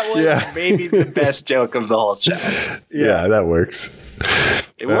 That was maybe the best joke of the whole show. Yeah, that works.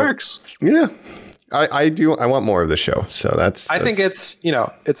 It works. Yeah. I do. I want more of the show. So I think it's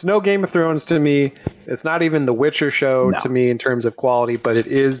no Game of Thrones to me. It's not even the Witcher show to me in terms of quality, but it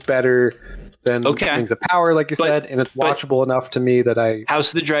is better than Rings of Power, like you said, and it's watchable enough to me that I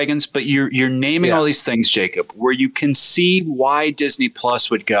House of the Dragons. But you're naming all these things, Jacob, where you can see why Disney Plus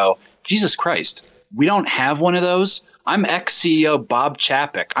would go, Jesus Christ, we don't have one of those. I'm ex-CEO Bob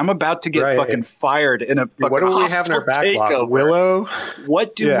Chapek. I'm about to get fucking fired in a fucking what do we have in our backlog? Willow?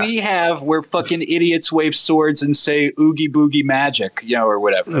 What do we have where fucking idiots wave swords and say oogie boogie magic, or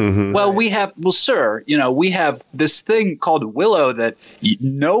whatever? Well, we have, sir, we have this thing called Willow that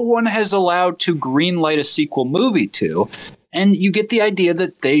no one has allowed to greenlight a sequel movie to. And you get the idea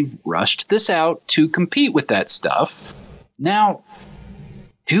that they rushed this out to compete with that stuff. Now,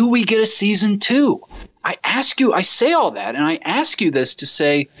 do we get a season 2? I say all that, and I ask you this to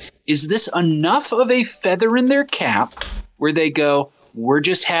say, is this enough of a feather in their cap where they go, we're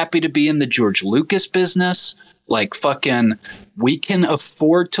just happy to be in the George Lucas business? Like, fucking, we can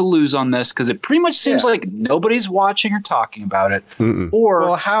afford to lose on this because it pretty much seems like nobody's watching or talking about it.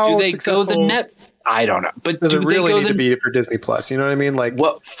 Or how do they go the net? I don't know. But does do it really they need to be for Disney Plus? You know what I mean? Like,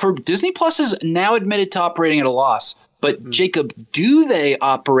 well, for Disney Plus is now admitted to operating at a loss. But Jacob, do they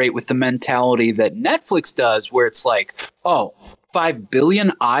operate with the mentality that Netflix does, where it's like, oh, 5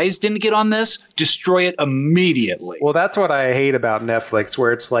 billion eyes didn't get on this, destroy it immediately? well, that's what I hate about Netflix,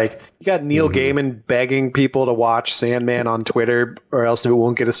 where it's like you got Neil Gaiman begging people to watch Sandman on Twitter, or else it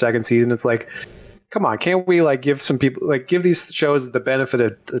won't get a second season. It's like, come on, can't we like give some people, like, give these shows the benefit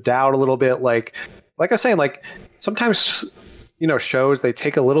of the doubt a little bit? Like I was saying, like sometimes, you know, shows, they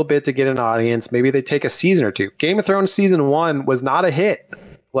take a little bit to get an audience. Maybe they take a season or two. Game of Thrones season 1 was not a hit.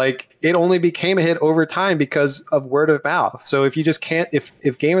 Like, it only became a hit over time because of word of mouth. So if you just can't,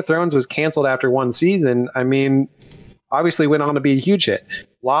 if Game of Thrones was canceled after one season, I mean, obviously went on to be a huge hit.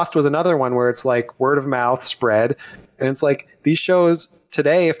 Lost was another one where it's like word of mouth spread. And it's like these shows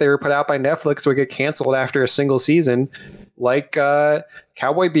today, if they were put out by Netflix, would get canceled after a single season. Like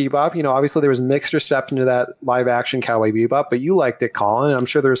Cowboy Bebop, you know, obviously there was mixed reception to that live action Cowboy Bebop, but you liked it, Colin. I'm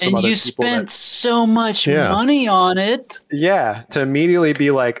sure there was some other people. And you spent so much money on it. Yeah, to immediately be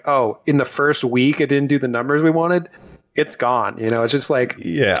like, oh, in the first week it didn't do the numbers we wanted, it's gone. You know, it's just like,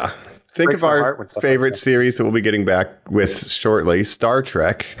 yeah. Think of our favorite series that we'll be getting back with shortly, Star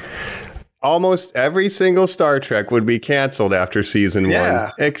Trek. Almost every single Star Trek would be canceled after season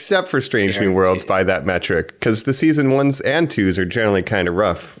 1, except for Strange New Worlds by that metric, because the season 1s and 2s are generally kind of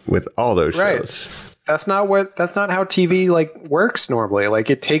rough with all those shows. That's not how TV like works normally.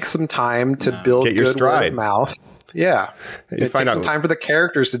 Like, it takes some time to build get your good stride. word of mouth. Yeah. It takes some time for the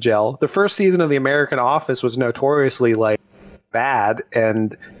characters to gel. The first season of The American Office was notoriously like bad,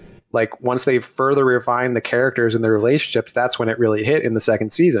 and like once they further refined the characters and the relationships, that's when it really hit in the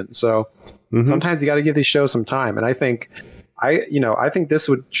second season. So sometimes you got to give these shows some time. And I think this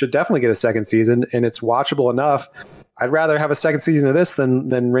should definitely get a second season, and it's watchable enough. I'd rather have a second season of this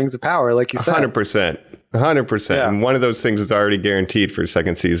than Rings of Power, like you said. 100%. 100%. Yeah. And one of those things is already guaranteed for a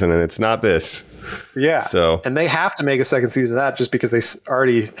second season, and it's not this. Yeah. So, and they have to make a second season of that just because they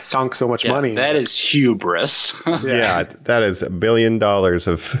already sunk so much money. That is hubris. Yeah, that is $1 billion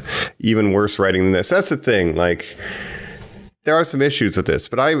of even worse writing than this. That's the thing. Like, there are some issues with this,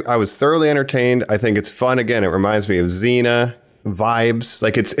 but I was thoroughly entertained. I think it's fun. Again, it reminds me of Xena vibes.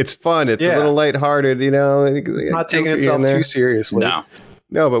 Like, it's fun. It's a little lighthearted, you know. Not taking itself too seriously.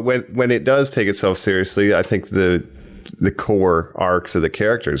 No, but when it does take itself seriously, I think the core arcs of the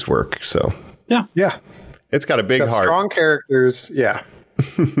characters work. So yeah, it's got a big heart, strong characters. Yeah,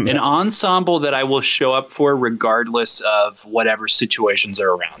 an ensemble that I will show up for regardless of whatever situations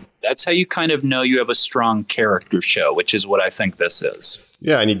are around. That's how you kind of know you have a strong character show, which is what I think this is.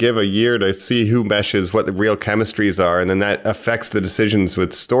 Yeah, and you give a year to see who meshes, what the real chemistries are, and then that affects the decisions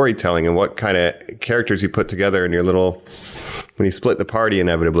with storytelling and what kind of characters you put together in your little, when you split the party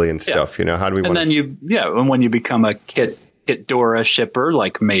inevitably and stuff, you know, how do we want to... And when you become a Kit Dora shipper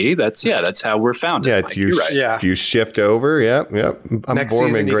like me, that's how we're founded. Yeah, you shift over, yep. I'm Next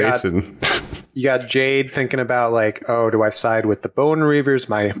Borman Grayson. You got Jade thinking about like, oh, do I side with the Bone Reavers,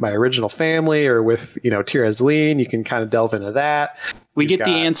 my original family, or with, you know, Tir Asleen? You can kind of delve into that. We get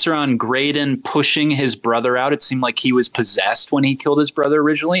the answer on Graydon pushing his brother out. It seemed like he was possessed when he killed his brother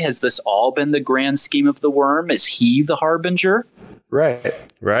originally. Has this all been the grand scheme of the worm? Is he the harbinger? Right.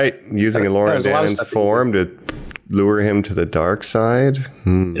 Using Lawrence Annan's form to lure him to the dark side.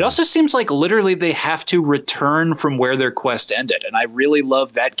 It also seems like literally they have to return from where their quest ended. And I really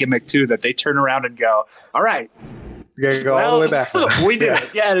love that gimmick too, that they turn around and go, all right, we gotta go all the way back. We did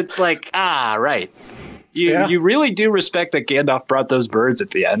it. Yeah, it's like, right. You really do respect that Gandalf brought those birds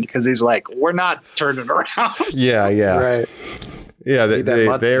at the end, because he's like, we're not turning around. Yeah. Right. Yeah,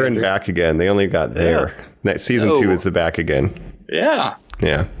 they're in back again. They only got there. That season 2 is the back again. Yeah.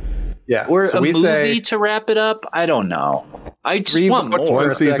 Or a movie to wrap it up? I don't know. I just want more.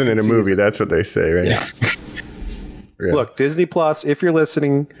 One season in a movie, that's what they say, right? Yeah. Look, Disney Plus, if you're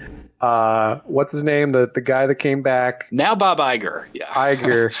listening, what's his name? The guy that came back. Now Bob Iger. Yeah.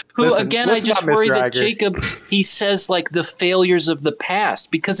 Iger. Who, again, I just worry that Jacob, he says like the failures of the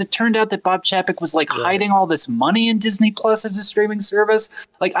past, because it turned out that Bob Chapek was like hiding all this money in Disney Plus as a streaming service.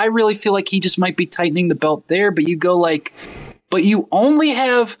 Like, I really feel like he just might be tightening the belt there, but you go like, but you only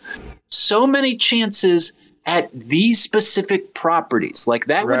have so many chances at these specific properties. Like,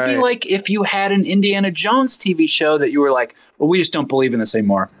 that would be like if you had an Indiana Jones TV show that you were like, well, we just don't believe in this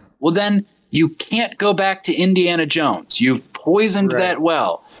anymore. Well, then you can't go back to Indiana Jones. You've poisoned that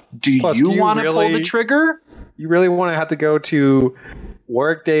well. Do you want to pull the trigger? You really want to have to go to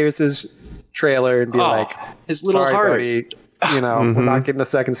Warwick Davis's trailer and be like, his little sorry, heart. buddy, you know, we're not getting a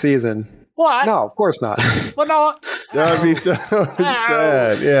second season. What? No, of course not. Well, no. That would be so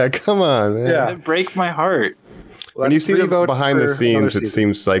sad. Yeah, come on, man. Yeah. It'd break my heart. When you see the Re-vote behind the for scenes, another it season.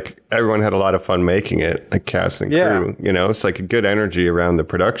 seems like everyone had a lot of fun making it, like cast and Yeah. crew. You know, it's like a good energy around the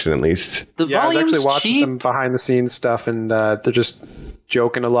production, at least. The Yeah, I was volume's actually watching cheap. some behind the scenes stuff, and they're just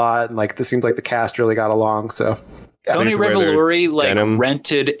joking a lot, and like this seems like the cast really got along. So Tony They wear their Revolori denim.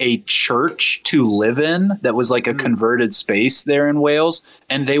 rented a church to live in that was like a converted space there in Wales,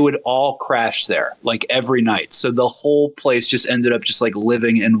 and they would all crash there like every night. So the whole place just ended up just like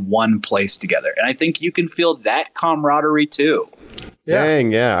living in one place together. And I think you can feel that camaraderie too. Yeah.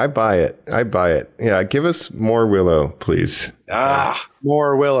 Dang, yeah, I buy it. Yeah, give us more Willow, please.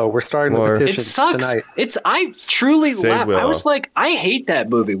 more Willow. We're starting More. the petition It sucks. tonight. I truly Save laughed. I Willow. was like, I hate that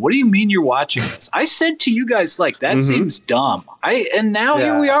movie. What do you mean you're watching this? I said to you guys, like, that seems dumb. And now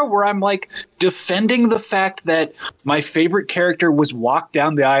here Yeah. we are where I'm like defending the fact that my favorite character was walked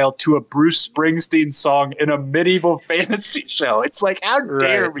down the aisle to a Bruce Springsteen song in a medieval fantasy show. It's like, how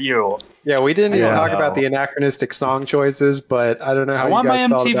dare you? Yeah, we didn't even Yeah. talk about the anachronistic song choices, but I don't know how I you want guys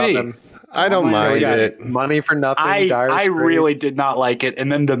my felt about MTV. them. I don't We mind got it. Money for Nothing. I Dire Straits. really did not like it.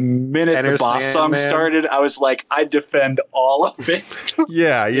 And then the minute Enter the boss song Sandman. started, I was like, I defend all of it.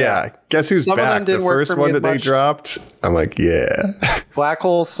 Yeah. Guess who's Some of them back? The didn't work first for me one as that they much. dropped. I'm like, yeah. Black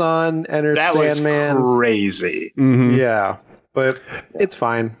Hole Sun, Enter That was Sandman. crazy. Yeah, but it's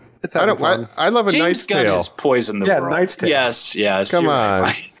fine. It's I having don't. fun. I love a James Knight's Gunn Tale. has poisoned the Yeah, world. Knight's Tale. Yes. Come you're on,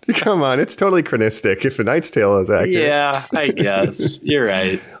 right. come on. It's totally chronistic. If a Knight's Tale is accurate, Yeah, I guess. You're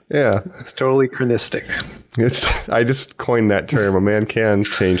right. yeah. It's totally chronistic. It's. I just coined that term. A man can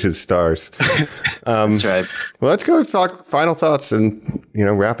change his stars. That's right. Well, let's go talk final thoughts and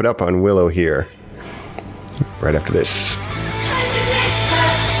wrap it up on Willow here. Right after this.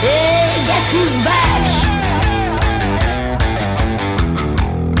 Hey, guess who's back?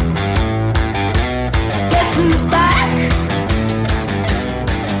 Guess who's back?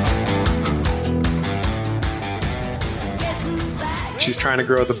 Guess who's back? She's trying to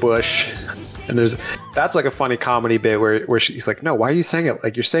grow the bush, and that's like a funny comedy bit where she's like, "No, why are you saying it?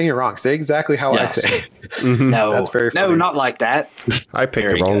 Like you're saying it wrong. Say exactly how I Yes. say it." No, That's very no, funny. not like that. I picked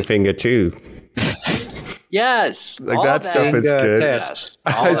Very the wrong good. finger too. Yes, Like all that stuff is Finger good. test.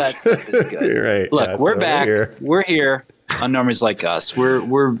 Yes, all that stuff is good. You're right. Look, Yeah, we're so back. here. We're here on Normies Like Us.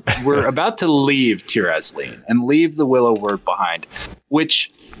 We're about to leave Tir Asleen and leave the Willow word behind. Which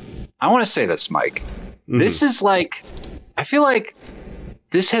I want to say this, Mike. This is like, I feel like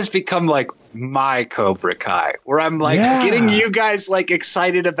this has become like my Cobra Kai, where I'm like getting you guys like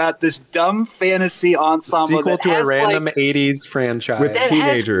excited about this dumb fantasy ensemble Sequel that to a has, random like, 80s franchise. With that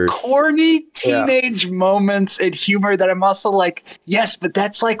teenagers. has corny teenage moments and humor that I'm also like, yes, but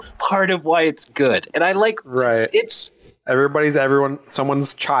that's like part of why it's good. And I like, Right. it's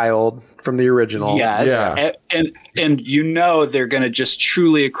someone's child from the original. yes. Yeah. And they're going to just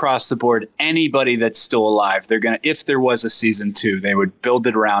truly across the board, anybody that's still alive, they're going to, if there was a season 2, they would build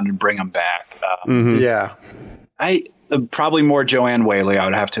it around and bring them back. Yeah. Probably more Joanne Whaley, I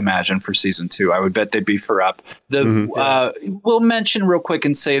would have to imagine, for season 2. I would bet they'd beef her up. We'll mention real quick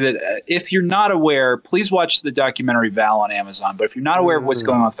and say that if you're not aware, please watch the documentary Val on Amazon. But if you're not aware of what's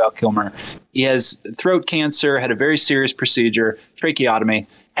going on with Val Kilmer, he has throat cancer, had a very serious procedure, tracheotomy,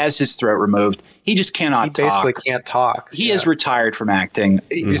 has his throat removed. He just cannot He basically talk. can't talk. He has retired from acting. saw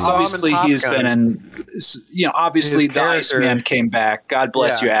him in Obviously, Top he has Gun. been in. Obviously, His the character- Iceman came back. God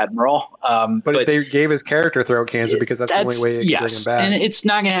bless Yeah. you, Admiral. But they gave his character throat cancer because that's the only way they could bring him back. and it's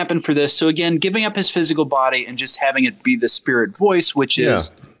not going to happen for this. So again, giving up his physical body and just having it be the spirit voice, which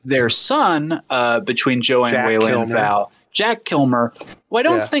is their son, between Joanne Jack Whaley and Kilmer. Val. Jack Kilmer, who I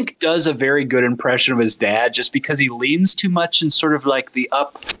don't Yeah. think does a very good impression of his dad, just because he leans too much in sort of like the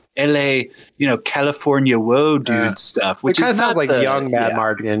up LA, California, whoa, dude stuff, which It kind is of sounds not like young Mad yeah.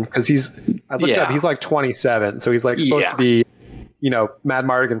 Mardigan because I looked Yeah. up, he's like 27, so he's like supposed Yeah. to be, Mad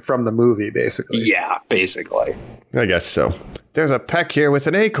Mardigan from the movie, basically. Yeah, basically. I guess so. There's a peck here with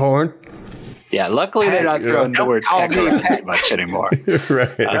an acorn. Yeah, luckily they're not throwing the word call peck me a around peck. too much anymore. Right.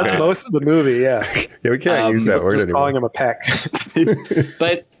 That's most of the movie, yeah. Yeah, we can't use that word Just anymore. calling him a peck.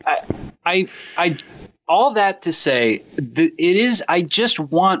 But I all that to say, it is. I just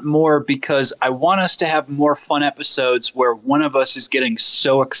want more because I want us to have more fun episodes where one of us is getting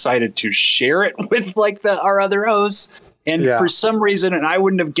so excited to share it with like our other hosts, and Yeah. for some reason, and I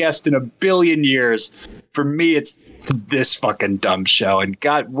wouldn't have guessed in a billion years. For me, it's this fucking dumb show, and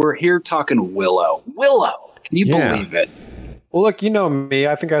God, we're here talking Willow. Can you Yeah. believe it? Well, look, you know me.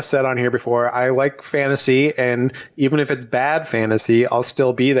 I think I've said on here before, I like fantasy, and even if it's bad fantasy, I'll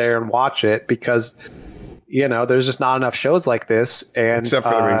still be there and watch it because, there's just not enough shows like this. And Except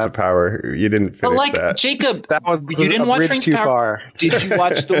for the Rings of Power, you didn't finish But like that. Jacob, that was you didn't a watch bridge Rings too of Power. far. Did you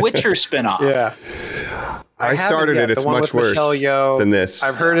watch the Witcher spinoff? Yeah. I started haven't yet. it. It's The one much with worse Michelle Yeoh, than this.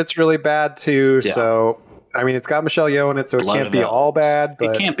 I've heard it's really bad too. Yeah. So, I mean, it's got Michelle Yeoh in it, so it Blood can't of be Hell. all bad.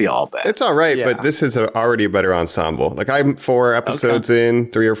 But It can't be all bad. It's all right, Yeah. but this is already a better ensemble. Like I'm 4 episodes in,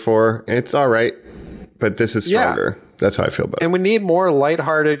 3 or 4. It's all right, but this is Yeah. stronger. That's how I feel about it. And we need more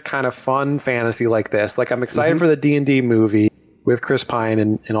lighthearted, kind of fun fantasy like this. Like, I'm excited for the D&D movie with Chris Pine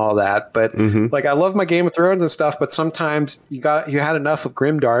and all that. But like, I love my Game of Thrones and stuff. But sometimes you had enough of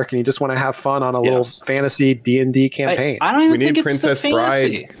Grimdark, and you just want to have fun on a little fantasy D&D campaign. I don't even We think need it's Princess the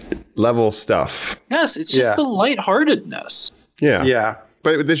fantasy. Bride level stuff. Yes, it's just Yeah. the lightheartedness. Yeah. yeah,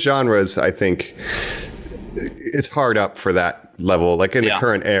 But with this genre is, I think, it's hard up for that level. Like in the Yeah.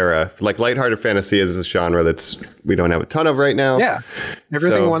 current era, like lighthearted fantasy is a genre we don't have a ton of right now. yeah.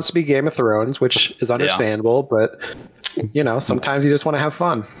 Everything So- wants to be Game of Thrones, which is understandable. But sometimes you just want to have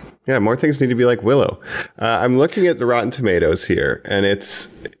fun. Yeah, more things need to be like Willow. I'm looking at the Rotten Tomatoes here, and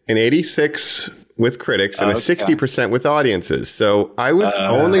it's an 86 with critics and a 60% with audiences. So I was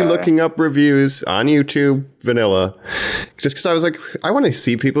only looking up reviews on YouTube, vanilla, just because I was like, I want to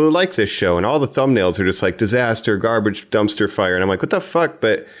see people who like this show. And all the thumbnails are just like disaster, garbage, dumpster fire. And I'm like, what the fuck?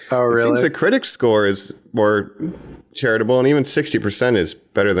 But it seems the critic score is more charitable, and even 60% is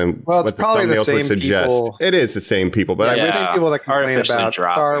better than It's what the probably the thumbnails would same suggest. people. It is the same people, but I wish Same people that complain Artificially about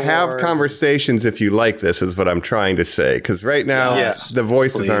dropped. Star Wars. have conversations if you like this is what I'm trying to say, because right now Yes, the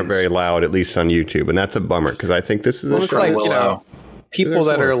voices aren't please. very loud, at least on YouTube, and that's a bummer because I think this is Well, a it's show. like, Willow. people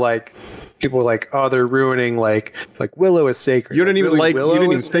that are like, oh, they're ruining like Willow is sacred. you didn't even Really, you Willow didn't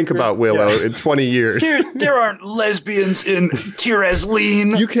even is think sacred? about Willow Yeah. in 20 years. There aren't lesbians in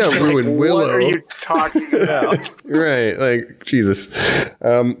Tirazline. You can't ruin Willow. What are you talking about? Right, like Jesus.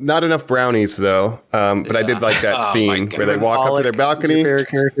 Not enough brownies though, but I did like that Oh, scene my where they God. walk up to their Pollock is your balcony. favorite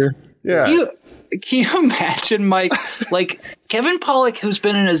character. Yeah. Can you imagine, Mike? Like Kevin Pollak, who's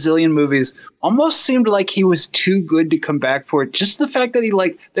been in a zillion movies, almost seemed like he was too good to come back for it. Just the fact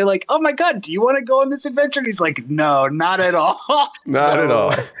that they're like, "Oh my God, do you want to go on this adventure?" And he's like, "No, not at all." Not at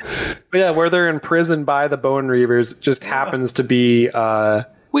all. But yeah, where they're in prison by the Bone Reavers just happens to be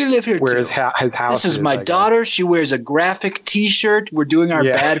We live here where too. his house This is my I guess. daughter. She wears a graphic T-shirt. We're doing our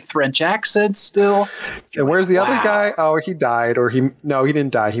Yeah. bad French accent still. And where's the other Wow. guy? Oh, he died, or he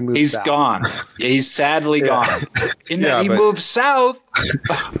didn't die. He moved. He's south. gone. Yeah, he's sadly gone. In Yeah, that he but- moved south.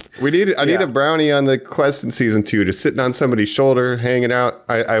 I need a brownie on the quest in season 2, just sitting on somebody's shoulder, hanging out.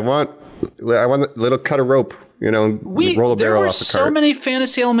 I want a little cut of rope, roll a There barrel were off the so cart. many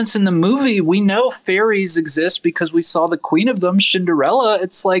fantasy elements in the movie. We know fairies exist because we saw the queen of them, Cinderella.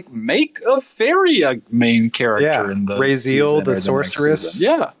 It's like, make a fairy a main character Yeah, in the Raziel, season or the next sorceress. season.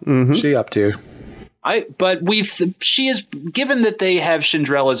 Yeah. Mm-hmm. She up to? She is, given that they have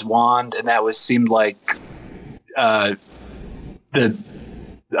Cinderella's wand, and that seemed like the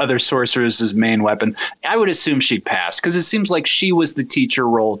other sorceress's main weapon, I would assume she'd pass because it seems like she was the teacher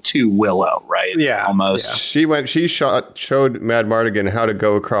role to Willow, right? Yeah, almost. She showed Mad Mardigan how to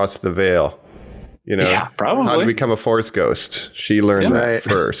go across the veil. Yeah, probably. How to become a force ghost. She learned that Right.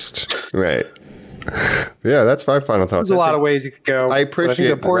 first. Right. Yeah, that's my final thoughts. There's a lot of ways you could go. I but appreciate think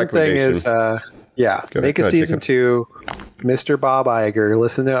the important thing is, make a ahead, season Jacob. 2. Mr. Bob Iger,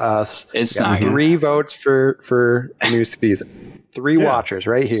 listen to us. It's We got not gonna 3 votes for a new season. 3 watchers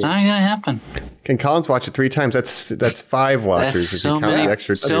right here. It's not gonna happen. Can Collins watch it 3 times? That's 5 watchers. That's if so you count many, the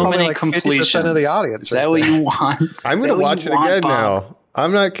extra 2. so Probably many like 50% completions. of the audience Is that right what there. you want? I'm Is going that to what watch you it want, again Bob? now.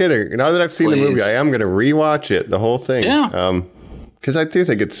 I'm not kidding. Now that I've seen the movie, Please. I am going to rewatch it, the whole thing. Yeah. Because I do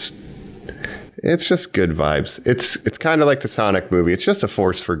think it's just good vibes. It's kind of like the Sonic movie. It's just a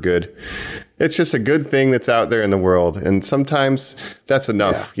force for good. It's just a good thing that's out there in the world. And sometimes that's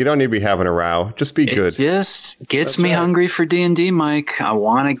enough. Yeah. You don't need to be having a row. Just be good. It just gets me hungry for D&D, Mike. I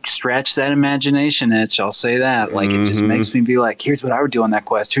want to scratch that imagination itch. I'll say that. Like, it just makes me be like, here's what I would do on that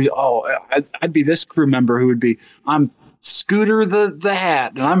quest. I'd be this crew member who would be, I'm Scooter the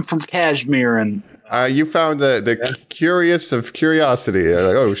Hat, and I'm from Kashmir, and You found the curious of curiosity. You're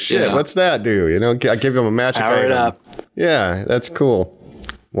like, oh shit, Yeah. what's that do? I give them a magic Power it item. up. Yeah, that's cool.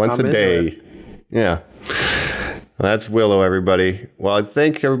 Once I'm a into day. it. Yeah. Well, that's Willow, everybody. Well, I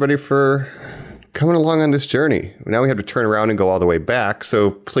thank everybody for coming along on this journey. Now we have to turn around and go all the way back.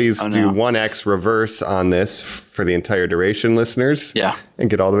 So please do 1x reverse on this for the entire duration, listeners. Yeah. And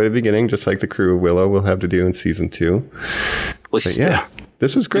get all the way to the beginning, just like the crew of Willow will have to do in season 2. please, But yeah,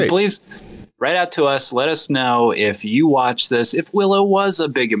 this was great. please write out to us. Let us know if you watch this, if Willow was a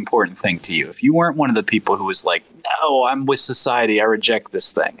big important thing to you. If you weren't one of the people who was like, no, I'm with society, I reject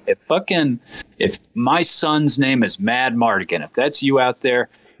this thing. If my son's name is Mad Mardigan, if that's you out there,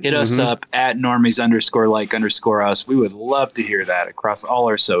 hit us up at normies_like_us. We would love to hear that across all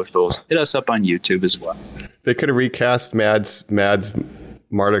our socials. Hit us up on YouTube as well. They could have recast Mads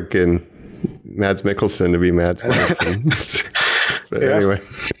Mardigan, Mads Mikkelsen to be Mads Mardigan. But anyway.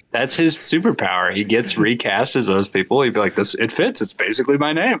 That's his superpower. He gets recast as those people. He'd be like, "This, it fits. It's basically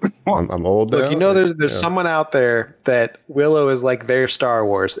my name." I'm old. Look, there's someone out there that Willow is like their Star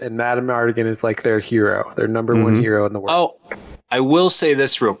Wars, and Mad Mardigan is like their hero, their number one hero in the world. Oh, I will say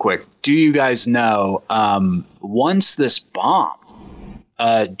this real quick. Do you guys know? Once this bomb,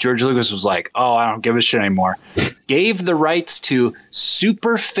 George Lucas was like, "Oh, I don't give a shit anymore." Gave the rights to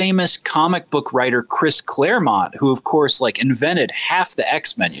super famous comic book writer Chris Claremont, who of course like invented half the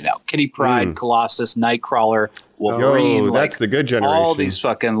X-Men, Kitty Pryde, Colossus, Nightcrawler, Wolverine. That's the good generation. All these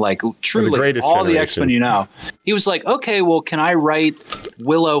fucking truly all the X-Men, He was like, okay, well, can I write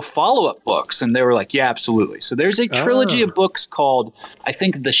Willow follow-up books? And they were like, yeah, absolutely. So there's a trilogy of books called, I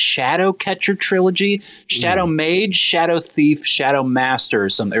think, the Shadow Catcher trilogy, Shadow Mage, Shadow Thief, Shadow Master, or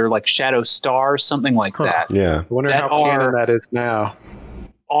something, or like Shadow Star, something like that. Yeah. I wonder how canon that is now.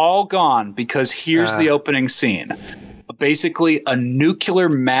 All gone, because here's the opening scene. Basically, a nuclear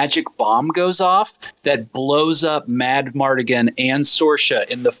magic bomb goes off that blows up Mad Mardigan and Sorsha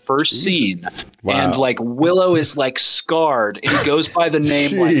in the first scene. Wow. And Willow is scarred, and he goes by the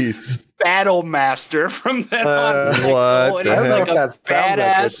name Battle Master from then on. What? And he's a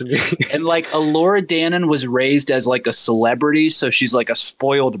badass. And Elora Danan was raised as a celebrity, so she's a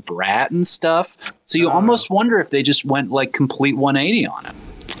spoiled brat and stuff. So you almost wonder if they just went complete 180 on it.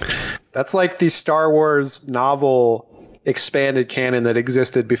 That's like the Star Wars novel expanded canon that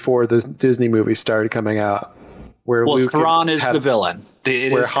existed before the Disney movies started coming out. Where Thrawn is the villain.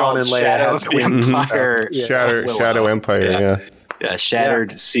 It is called Shadow Empire. Shadow Empire, yeah.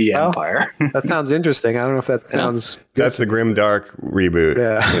 Shattered Sea Empire. That sounds interesting. I don't know if that sounds good. That's the Grim Dark reboot.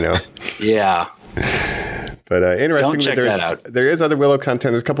 Yeah. But interesting. Don't check that out. There is other Willow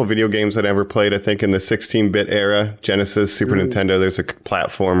content. There's a couple video games that I ever played. I think in the 16-bit era, Genesis, Super Nintendo. There's a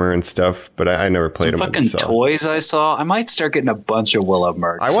platformer and stuff, but I never played them. Fucking toys I saw. I might start getting a bunch of Willow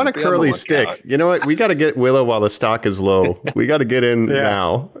merch. I want a curly stick. Out. You know what? We got to get Willow while the stock is low. We got to get in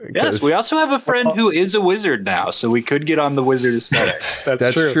now. Yes, we also have a friend who is a wizard now, so we could get on the wizard aesthetic.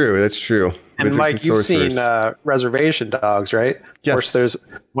 That's true. That's true. And Wizards Mike, you've seen Reservation Dogs, right? Yes. Of course, there's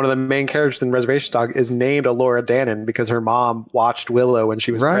one of the main characters in Reservation Dog is named Elora Danan because her mom watched Willow when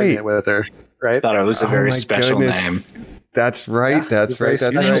she was pregnant with her, right? Thought it was a very special name. That's right. Yeah, that's right.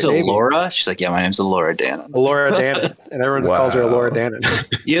 That's Your name's right. Elora? She's like, yeah, my name's Elora Danan. Elora Danan. And everyone just calls her Elora Danan.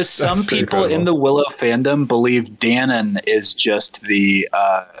 Yeah, some people in the Willow fandom believe Danan is just the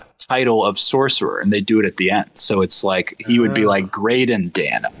title of sorcerer, and they do it at the end. So it's like he would be like Graydon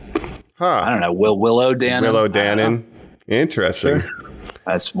Danan. Huh. I don't know. Willow Danan? Willow Danan. Interesting. Sure.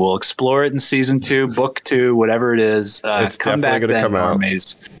 We'll explore it in season 2, book 2, whatever it is. It's come back then,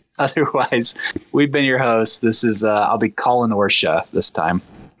 normies. Otherwise, we've been your hosts. This is, I'll be Colin Orsha this time.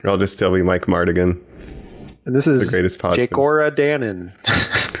 I'll just still be Mike Mardigan. And this is the greatest Jacora Danan.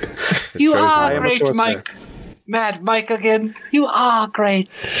 You are great, Mike. Mad Mike again. You are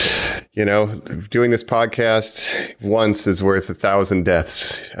great. Doing this podcast once is worth 1,000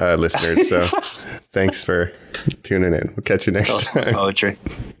 deaths, listeners. So thanks for tuning in. We'll catch you next time. Poetry.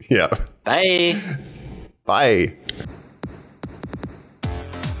 Yeah. Bye. Bye.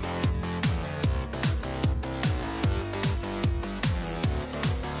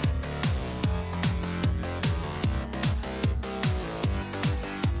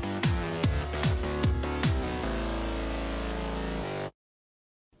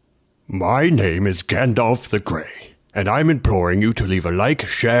 My name is Gandalf the Grey, and I'm imploring you to leave a like,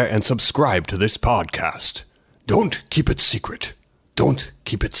 share, and subscribe to this podcast. Don't keep it secret. Don't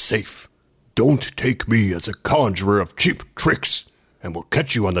keep it safe. Don't take me as a conjurer of cheap tricks, and we'll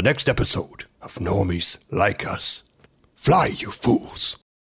catch you on the next episode of Normies Like Us. Fly, you fools.